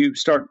 So you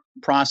start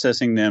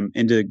processing them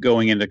into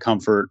going into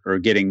comfort or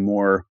getting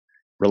more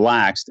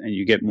relaxed and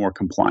you get more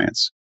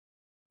compliance.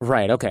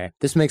 Right. Okay.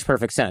 This makes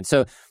perfect sense.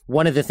 So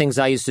one of the things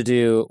I used to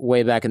do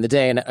way back in the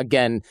day, and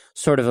again,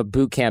 sort of a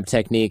boot camp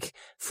technique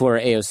for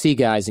AOC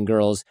guys and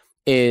girls,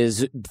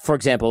 is, for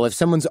example, if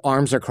someone's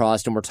arms are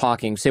crossed and we're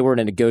talking, say we're in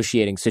a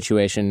negotiating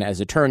situation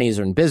as attorneys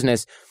or in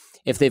business,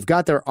 if they've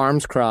got their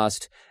arms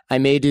crossed, I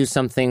may do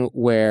something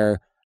where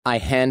I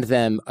hand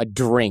them a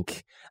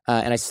drink.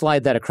 And I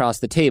slide that across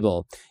the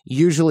table.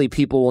 Usually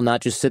people will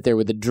not just sit there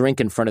with a drink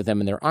in front of them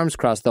and their arms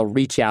crossed. They'll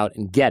reach out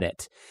and get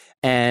it.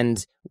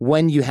 And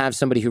when you have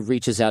somebody who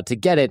reaches out to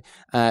get it,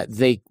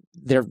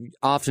 they're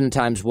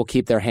oftentimes will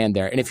keep their hand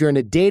there. And if you're in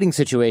a dating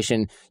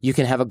situation, you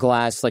can have a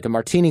glass, like a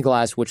martini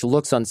glass, which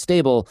looks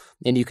unstable,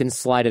 and you can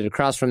slide it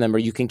across from them, or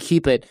you can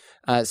keep it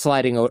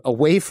sliding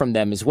away from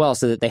them as well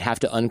so that they have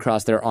to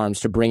uncross their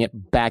arms to bring it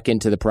back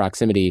into the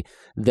proximity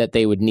that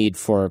they would need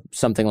for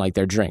something like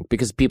their drink,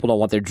 because people don't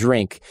want their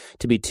drink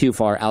to be too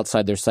far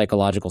outside their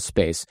psychological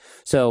space.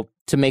 So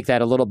to make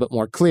that a little bit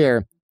more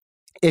clear,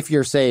 if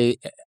you're, say,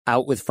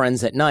 out with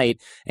friends at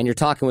night and you're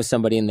talking with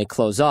somebody and they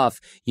close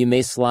off, you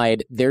may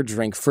slide their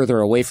drink further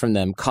away from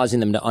them, causing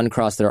them to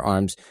uncross their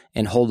arms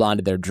and hold on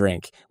to their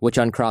drink, which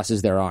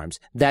uncrosses their arms.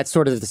 That's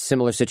sort of the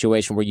similar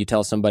situation where you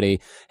tell somebody,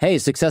 hey,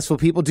 successful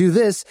people do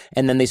this,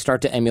 and then they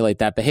start to emulate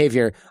that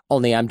behavior,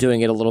 only I'm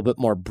doing it a little bit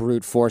more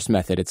brute force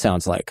method, it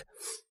sounds like.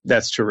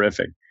 That's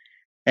terrific.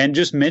 And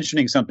just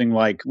mentioning something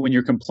like when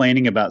you're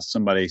complaining about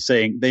somebody,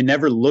 saying they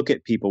never look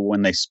at people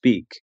when they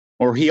speak,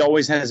 or he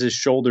always has his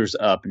shoulders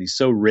up and he's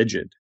so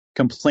rigid.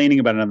 Complaining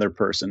about another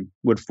person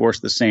would force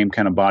the same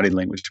kind of body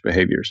language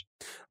behaviors.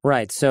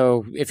 Right.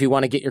 So if you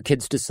want to get your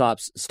kids to stop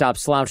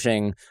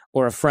slouching,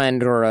 or a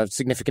friend or a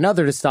significant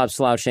other to stop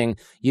slouching,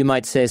 you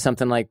might say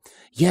something like,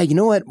 yeah, you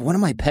know what? One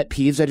of my pet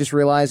peeves I just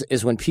realized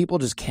is when people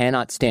just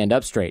cannot stand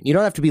up straight. You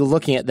don't have to be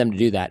looking at them to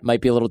do that. It might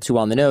be a little too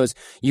on the nose.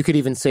 You could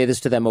even say this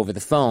to them over the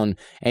phone,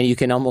 and you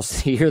can almost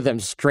hear them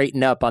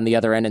straighten up on the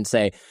other end and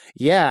say,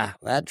 yeah,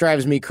 that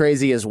drives me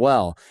crazy as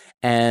well.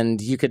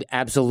 And you could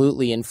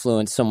absolutely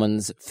influence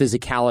someone's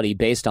physicality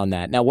based on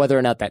that. Now, whether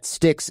or not that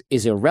sticks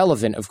is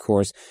irrelevant, of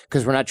course,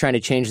 because we're not trying to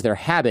change their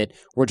habit.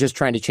 We're just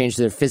trying to change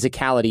their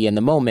physicality in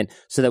the moment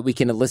so that we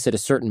can elicit a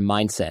certain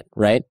mindset,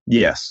 right?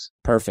 Yes.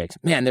 Perfect.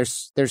 Man,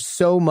 there's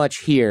so much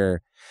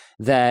here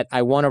that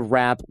I want to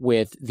wrap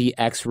with the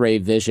X-ray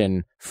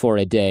vision for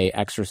a day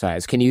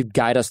exercise. Can you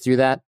guide us through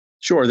that?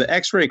 Sure. The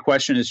X-ray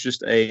question is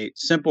just a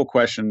simple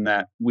question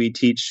that we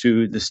teach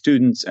to the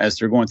students as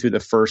they're going through the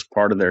first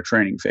part of their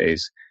training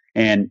phase.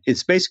 And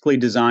it's basically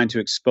designed to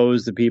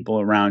expose the people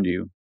around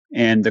you.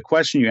 And the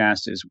question you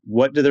asked is,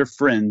 what do their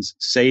friends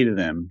say to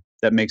them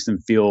that makes them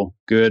feel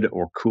good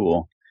or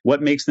cool?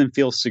 What makes them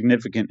feel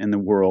significant in the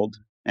world?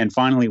 And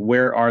finally,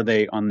 where are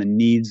they on the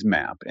needs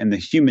map? And the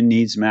human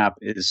needs map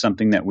is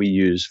something that we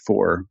use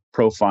for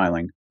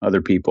profiling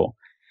other people.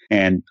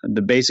 And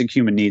the basic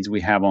human needs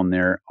we have on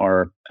there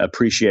are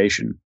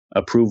appreciation,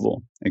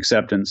 approval,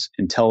 acceptance,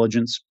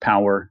 intelligence,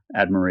 power,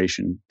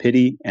 admiration,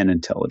 pity, and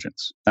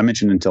intelligence. I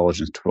mentioned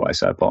intelligence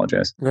twice. I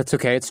apologize. That's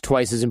okay. It's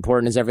twice as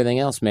important as everything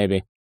else,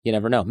 maybe. You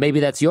never know.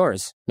 Maybe that's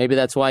yours. Maybe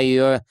that's why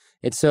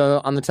it's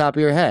on the top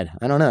of your head.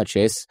 I don't know,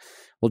 Chase.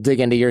 We'll dig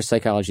into your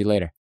psychology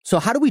later. So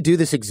how do we do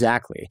this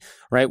exactly,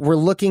 right? We're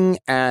looking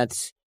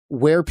at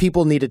where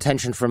people need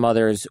attention from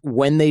others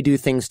when they do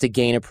things to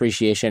gain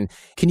appreciation.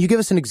 Can you give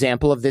us an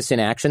example of this in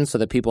action so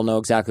that people know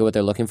exactly what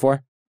they're looking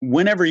for?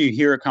 Whenever you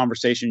hear a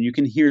conversation, you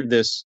can hear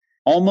this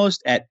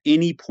almost at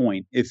any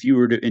point if you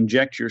were to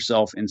inject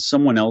yourself in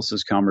someone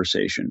else's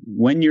conversation.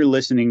 When you're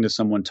listening to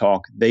someone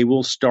talk, they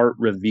will start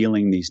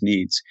revealing these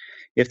needs.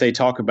 If they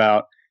talk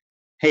about,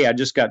 hey, I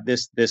just got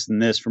this, and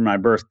this for my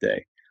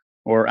birthday,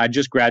 or I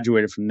just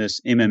graduated from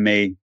this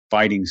MMA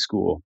fighting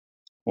school,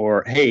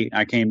 or, hey,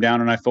 I came down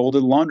and I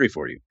folded laundry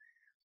for you.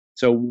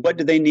 So what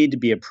do they need to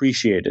be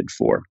appreciated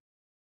for?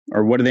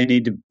 Or what do they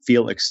need to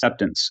feel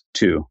acceptance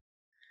to?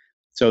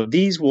 So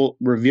these will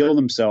reveal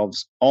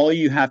themselves. All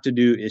you have to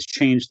do is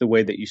change the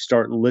way that you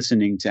start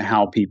listening to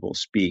how people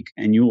speak,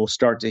 and you will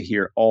start to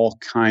hear all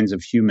kinds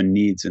of human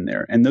needs in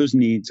there. And those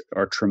needs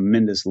are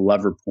tremendous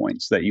lever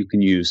points that you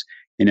can use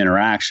in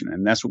interaction.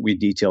 And that's what we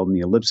detailed in the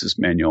Ellipsis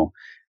manual,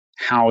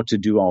 how to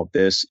do all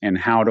this and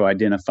how to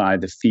identify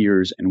the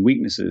fears and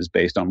weaknesses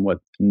based on what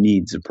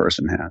needs a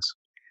person has.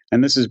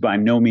 And this is by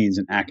no means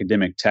an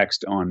academic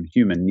text on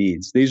human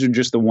needs. These are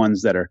just the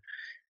ones that are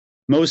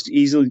most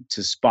easily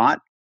to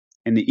spot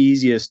and the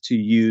easiest to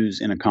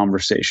use in a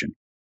conversation.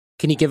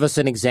 Can you give us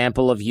an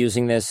example of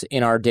using this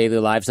in our daily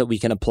lives that we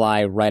can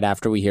apply right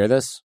after we hear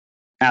this?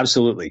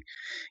 Absolutely.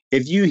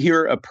 If you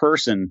hear a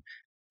person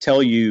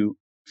tell you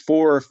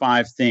 4 or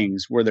 5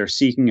 things where they're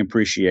seeking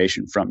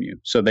appreciation from you,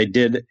 so they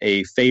did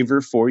a favor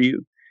for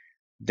you,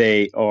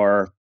 they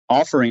are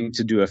offering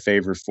to do a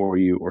favor for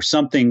you, or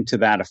something to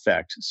that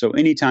effect. So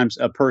anytime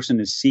a person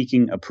is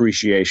seeking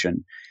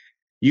appreciation,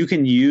 you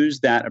can use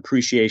that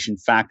appreciation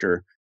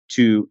factor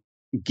to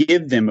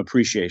give them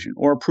appreciation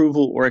or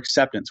approval or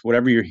acceptance,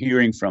 whatever you're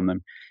hearing from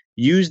them.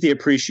 Use the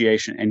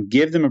appreciation and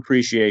give them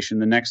appreciation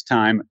the next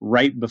time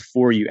right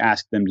before you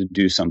ask them to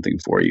do something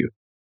for you.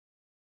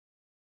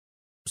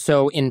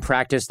 So in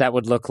practice, that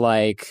would look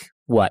like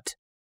what?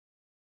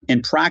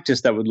 In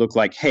practice, that would look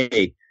like,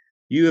 hey,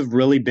 you have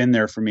really been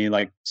there for me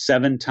like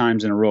 7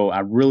 times in a row. I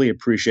really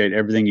appreciate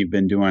everything you've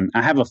been doing.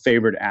 I have a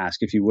favor to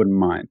ask if you wouldn't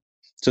mind.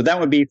 So that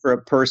would be for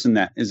a person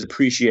that is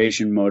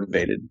appreciation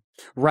motivated.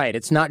 Right.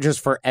 It's not just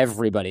for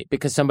everybody,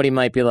 because somebody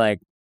might be like,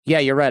 yeah,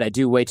 you're right, I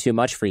do way too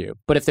much for you.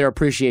 But if they're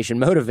appreciation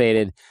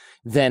motivated,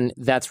 then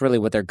that's really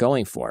what they're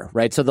going for,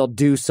 right? So they'll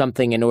do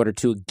something in order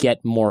to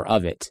get more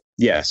of it.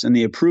 Yes. And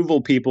the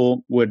approval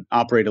people would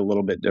operate a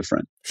little bit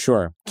different.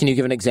 Sure. Can you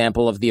give an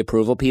example of the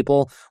approval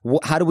people?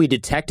 How do we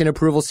detect an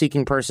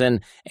approval-seeking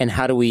person, and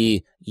how do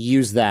we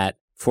use that,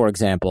 for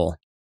example,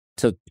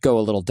 to go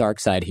a little dark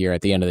side here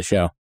at the end of the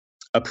show?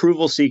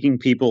 Approval-seeking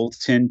people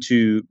tend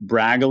to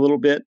brag a little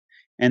bit,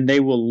 and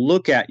they will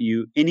look at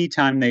you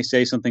anytime they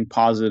say something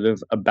positive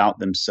about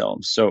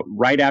themselves. So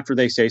right after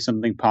they say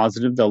something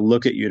positive, they'll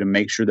look at you to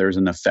make sure there's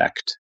an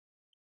effect,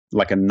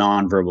 like a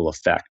nonverbal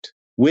effect.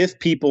 With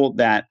people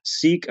that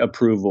seek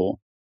approval,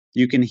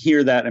 you can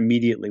hear that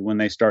immediately when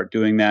they start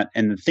doing that.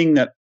 And the thing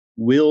that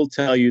will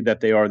tell you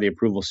that they are the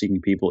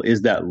approval-seeking people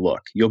is that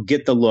look. You'll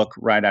get the look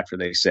right after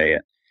they say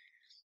it.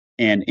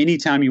 And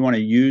anytime you want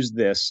to use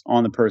this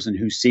on the person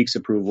who seeks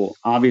approval,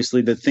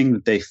 obviously the thing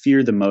that they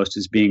fear the most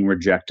is being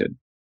rejected.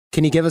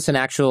 Can you give us an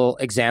actual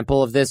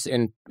example of this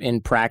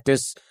in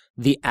practice?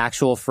 The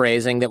actual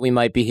phrasing that we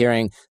might be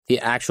hearing, the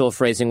actual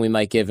phrasing we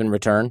might give in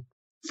return?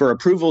 For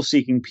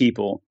approval-seeking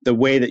people, the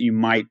way that you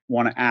might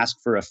want to ask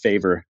for a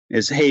favor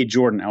is, hey,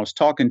 Jordan, I was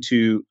talking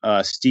to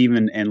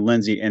Stephen and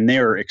Lindsay, and they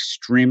are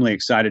extremely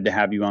excited to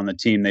have you on the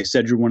team. They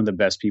said you're one of the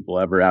best people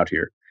ever out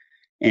here.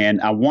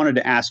 And I wanted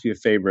to ask you a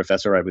favor, if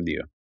that's all right with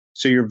you.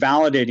 So you're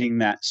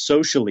validating that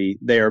socially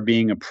they are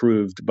being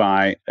approved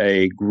by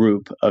a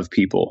group of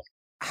people.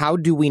 How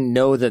do we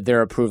know that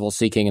they're approval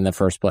seeking in the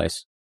first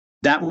place?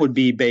 That would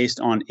be based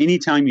on any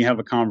time you have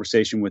a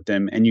conversation with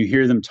them and you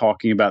hear them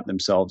talking about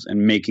themselves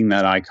and making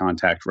that eye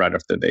contact right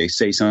after they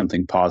say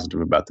something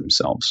positive about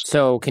themselves.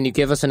 So can you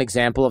give us an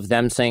example of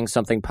them saying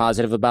something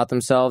positive about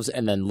themselves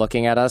and then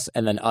looking at us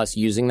and then us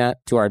using that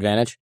to our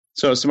advantage?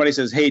 So somebody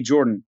says, hey,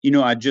 Jordan,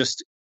 I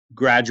just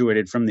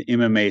graduated from the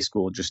MMA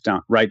school just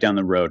right down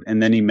the road.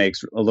 And then he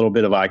makes a little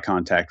bit of eye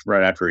contact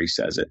right after he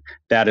says it.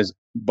 That is,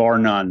 bar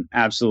none,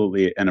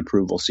 absolutely an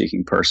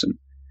approval-seeking person.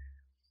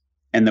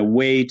 And the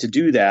way to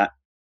do that,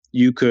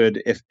 you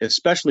could,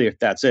 especially if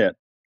that's it,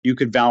 you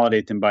could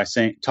validate them by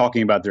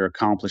talking about their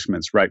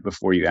accomplishments right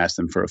before you ask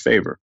them for a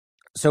favor.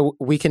 So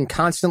we can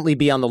constantly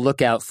be on the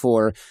lookout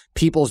for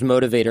people's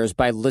motivators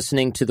by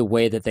listening to the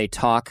way that they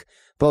talk,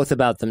 both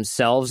about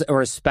themselves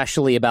or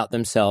especially about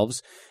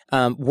themselves.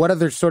 What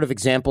other sort of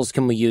examples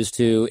can we use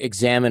to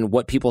examine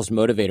what people's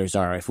motivators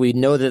are? If we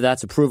know that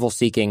that's approval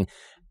seeking,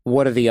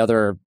 what are the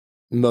other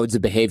modes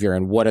of behavior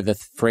and what are the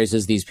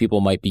phrases these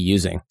people might be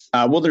using?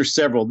 Well, there's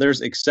several.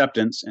 There's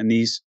acceptance, and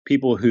these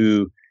people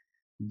who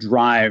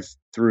drive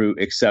through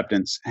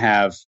acceptance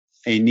have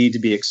a need to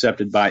be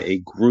accepted by a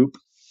group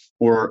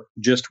or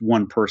just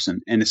one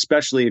person. And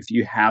especially if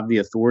you have the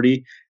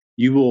authority,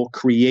 you will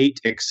create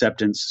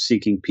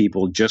acceptance-seeking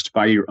people just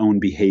by your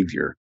own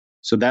behavior.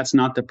 So that's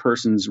not the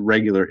person's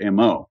regular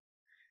MO.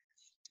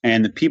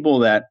 And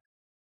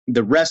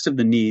the rest of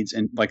the needs,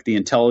 and like the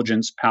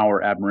intelligence,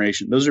 power,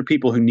 admiration, those are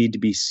people who need to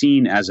be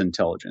seen as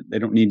intelligent. They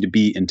don't need to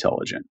be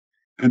intelligent.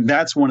 And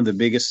that's one of the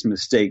biggest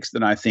mistakes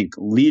that I think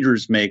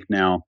leaders make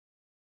now,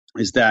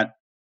 is that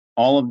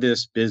all of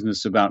this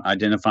business about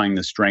identifying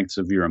the strengths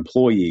of your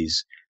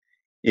employees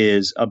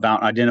is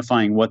about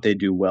identifying what they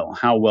do well,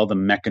 how well the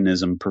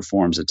mechanism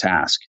performs a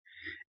task.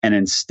 And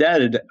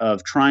instead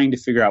of trying to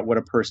figure out what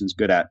a person's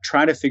good at,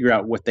 try to figure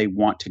out what they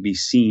want to be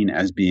seen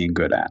as being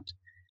good at.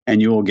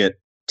 and you will get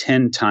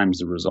 10 times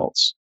the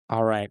results.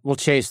 All right. Well,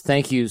 Chase,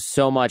 thank you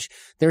so much.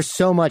 There's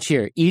so much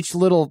here. Each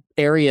little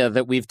area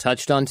that we've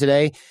touched on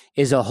today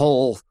is a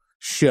whole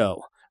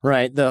show,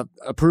 right? The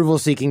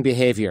approval-seeking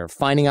behavior,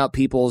 finding out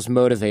people's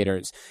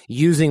motivators,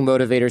 using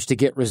motivators to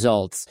get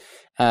results,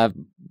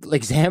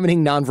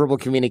 examining nonverbal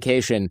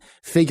communication,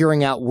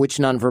 figuring out which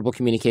nonverbal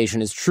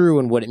communication is true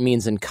and what it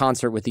means in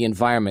concert with the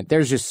environment.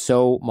 There's just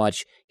so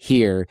much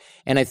here.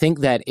 And I think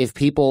that if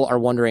people are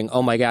wondering,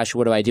 oh my gosh,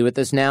 what do I do with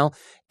this now?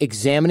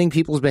 Examining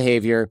people's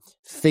behavior,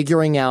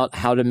 figuring out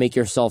how to make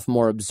yourself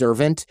more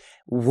observant,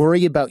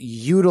 worry about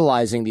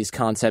utilizing these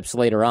concepts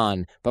later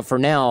on. But for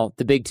now,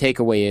 the big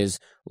takeaway is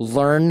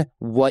learn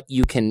what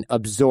you can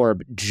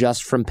absorb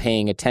just from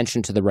paying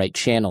attention to the right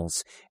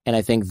channels. And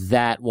I think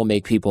that will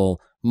make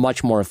people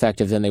much more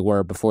effective than they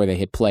were before they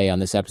hit play on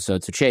this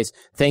episode. So Chase,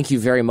 thank you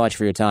very much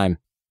for your time.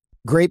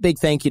 Great big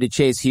thank you to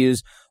Chase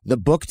Hughes. The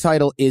book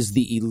title is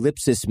The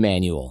Ellipsis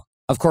Manual.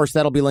 Of course,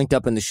 that'll be linked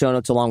up in the show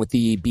notes along with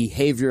the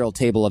behavioral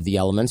table of the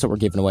elements that we're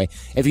giving away.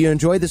 If you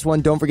enjoyed this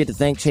one, don't forget to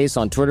thank Chase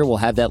on Twitter. We'll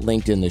have that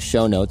linked in the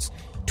show notes.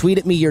 Tweet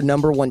at me your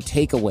number one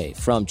takeaway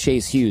from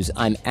Chase Hughes.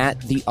 I'm at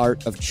The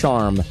Art of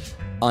Charm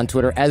on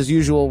Twitter. As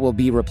usual, we'll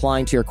be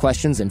replying to your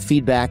questions and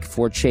feedback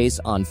for Chase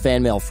on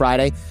Fan Mail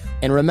Friday.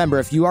 And remember,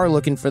 if you are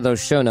looking for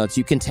those show notes,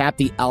 you can tap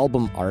the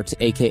album art,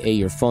 aka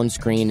your phone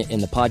screen in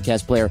the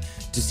podcast player,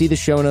 to see the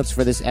show notes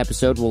for this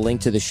episode. We'll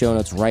link to the show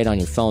notes right on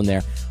your phone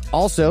there.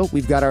 Also,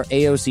 we've got our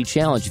AOC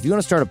challenge. If you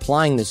want to start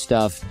applying this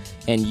stuff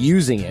and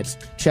using it,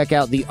 check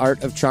out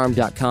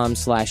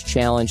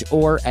theartofcharm.com/challenge,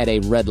 or at a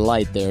red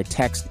light there,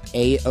 text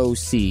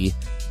AOC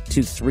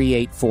to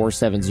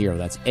 38470.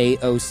 That's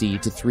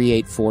AOC to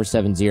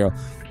 38470.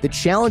 The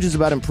challenge is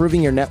about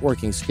improving your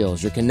networking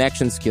skills, your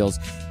connection skills,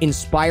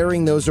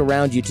 inspiring those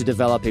around you to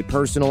develop a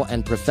personal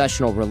and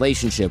professional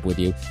relationship with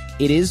you.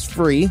 It is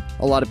free.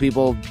 A lot of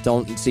people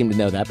don't seem to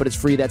know that, but it's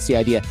free. That's the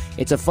idea.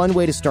 It's a fun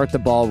way to start the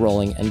ball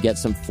rolling and get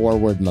some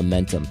forward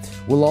momentum.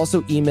 We'll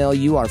also email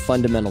you our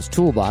fundamentals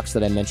toolbox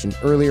that I mentioned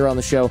earlier on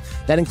the show.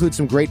 That includes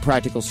some great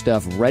practical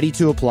stuff ready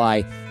to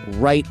apply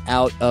right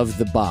out of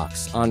the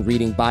box on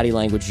reading body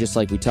language, just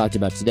like we talked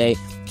about today,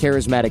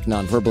 charismatic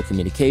nonverbal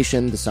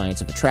communication, the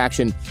science of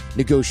attraction,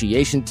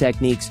 negotiation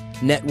techniques,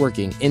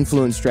 networking,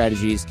 influence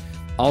strategies,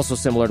 also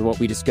similar to what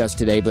we discussed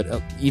today,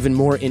 but even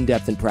more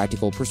in-depth and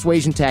practical,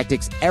 persuasion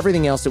tactics,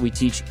 everything else that we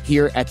teach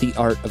here at The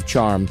Art of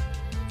Charm.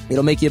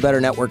 It'll make you a better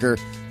networker,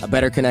 a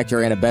better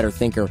connector, and a better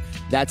thinker.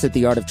 That's at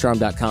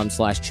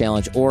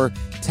theartofcharm.com/challenge, or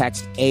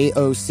text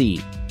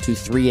AOC to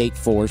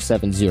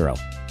 38470.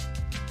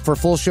 For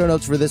full show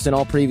notes for this and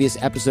all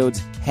previous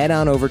episodes, head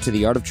on over to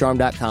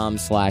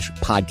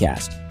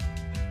theartofcharm.com/podcast.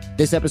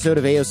 This episode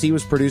of AOC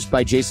was produced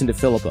by Jason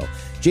DeFilippo.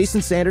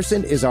 Jason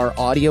Sanderson is our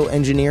audio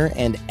engineer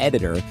and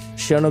editor.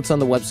 Show notes on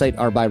the website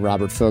are by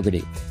Robert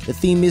Fogarty. The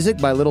theme music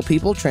by Little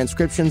People,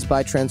 transcriptions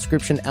by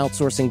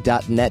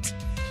transcriptionoutsourcing.net.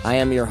 I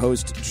am your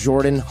host,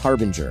 Jordan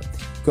Harbinger.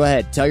 Go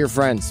ahead, tell your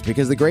friends,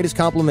 because the greatest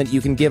compliment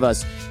you can give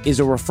us is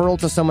a referral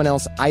to someone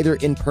else, either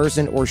in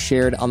person or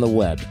shared on the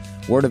web.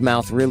 Word of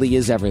mouth really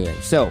is everything.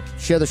 So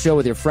share the show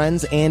with your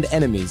friends and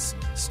enemies.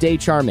 Stay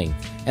charming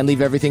and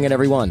leave everything and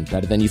everyone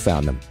better than you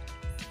found them.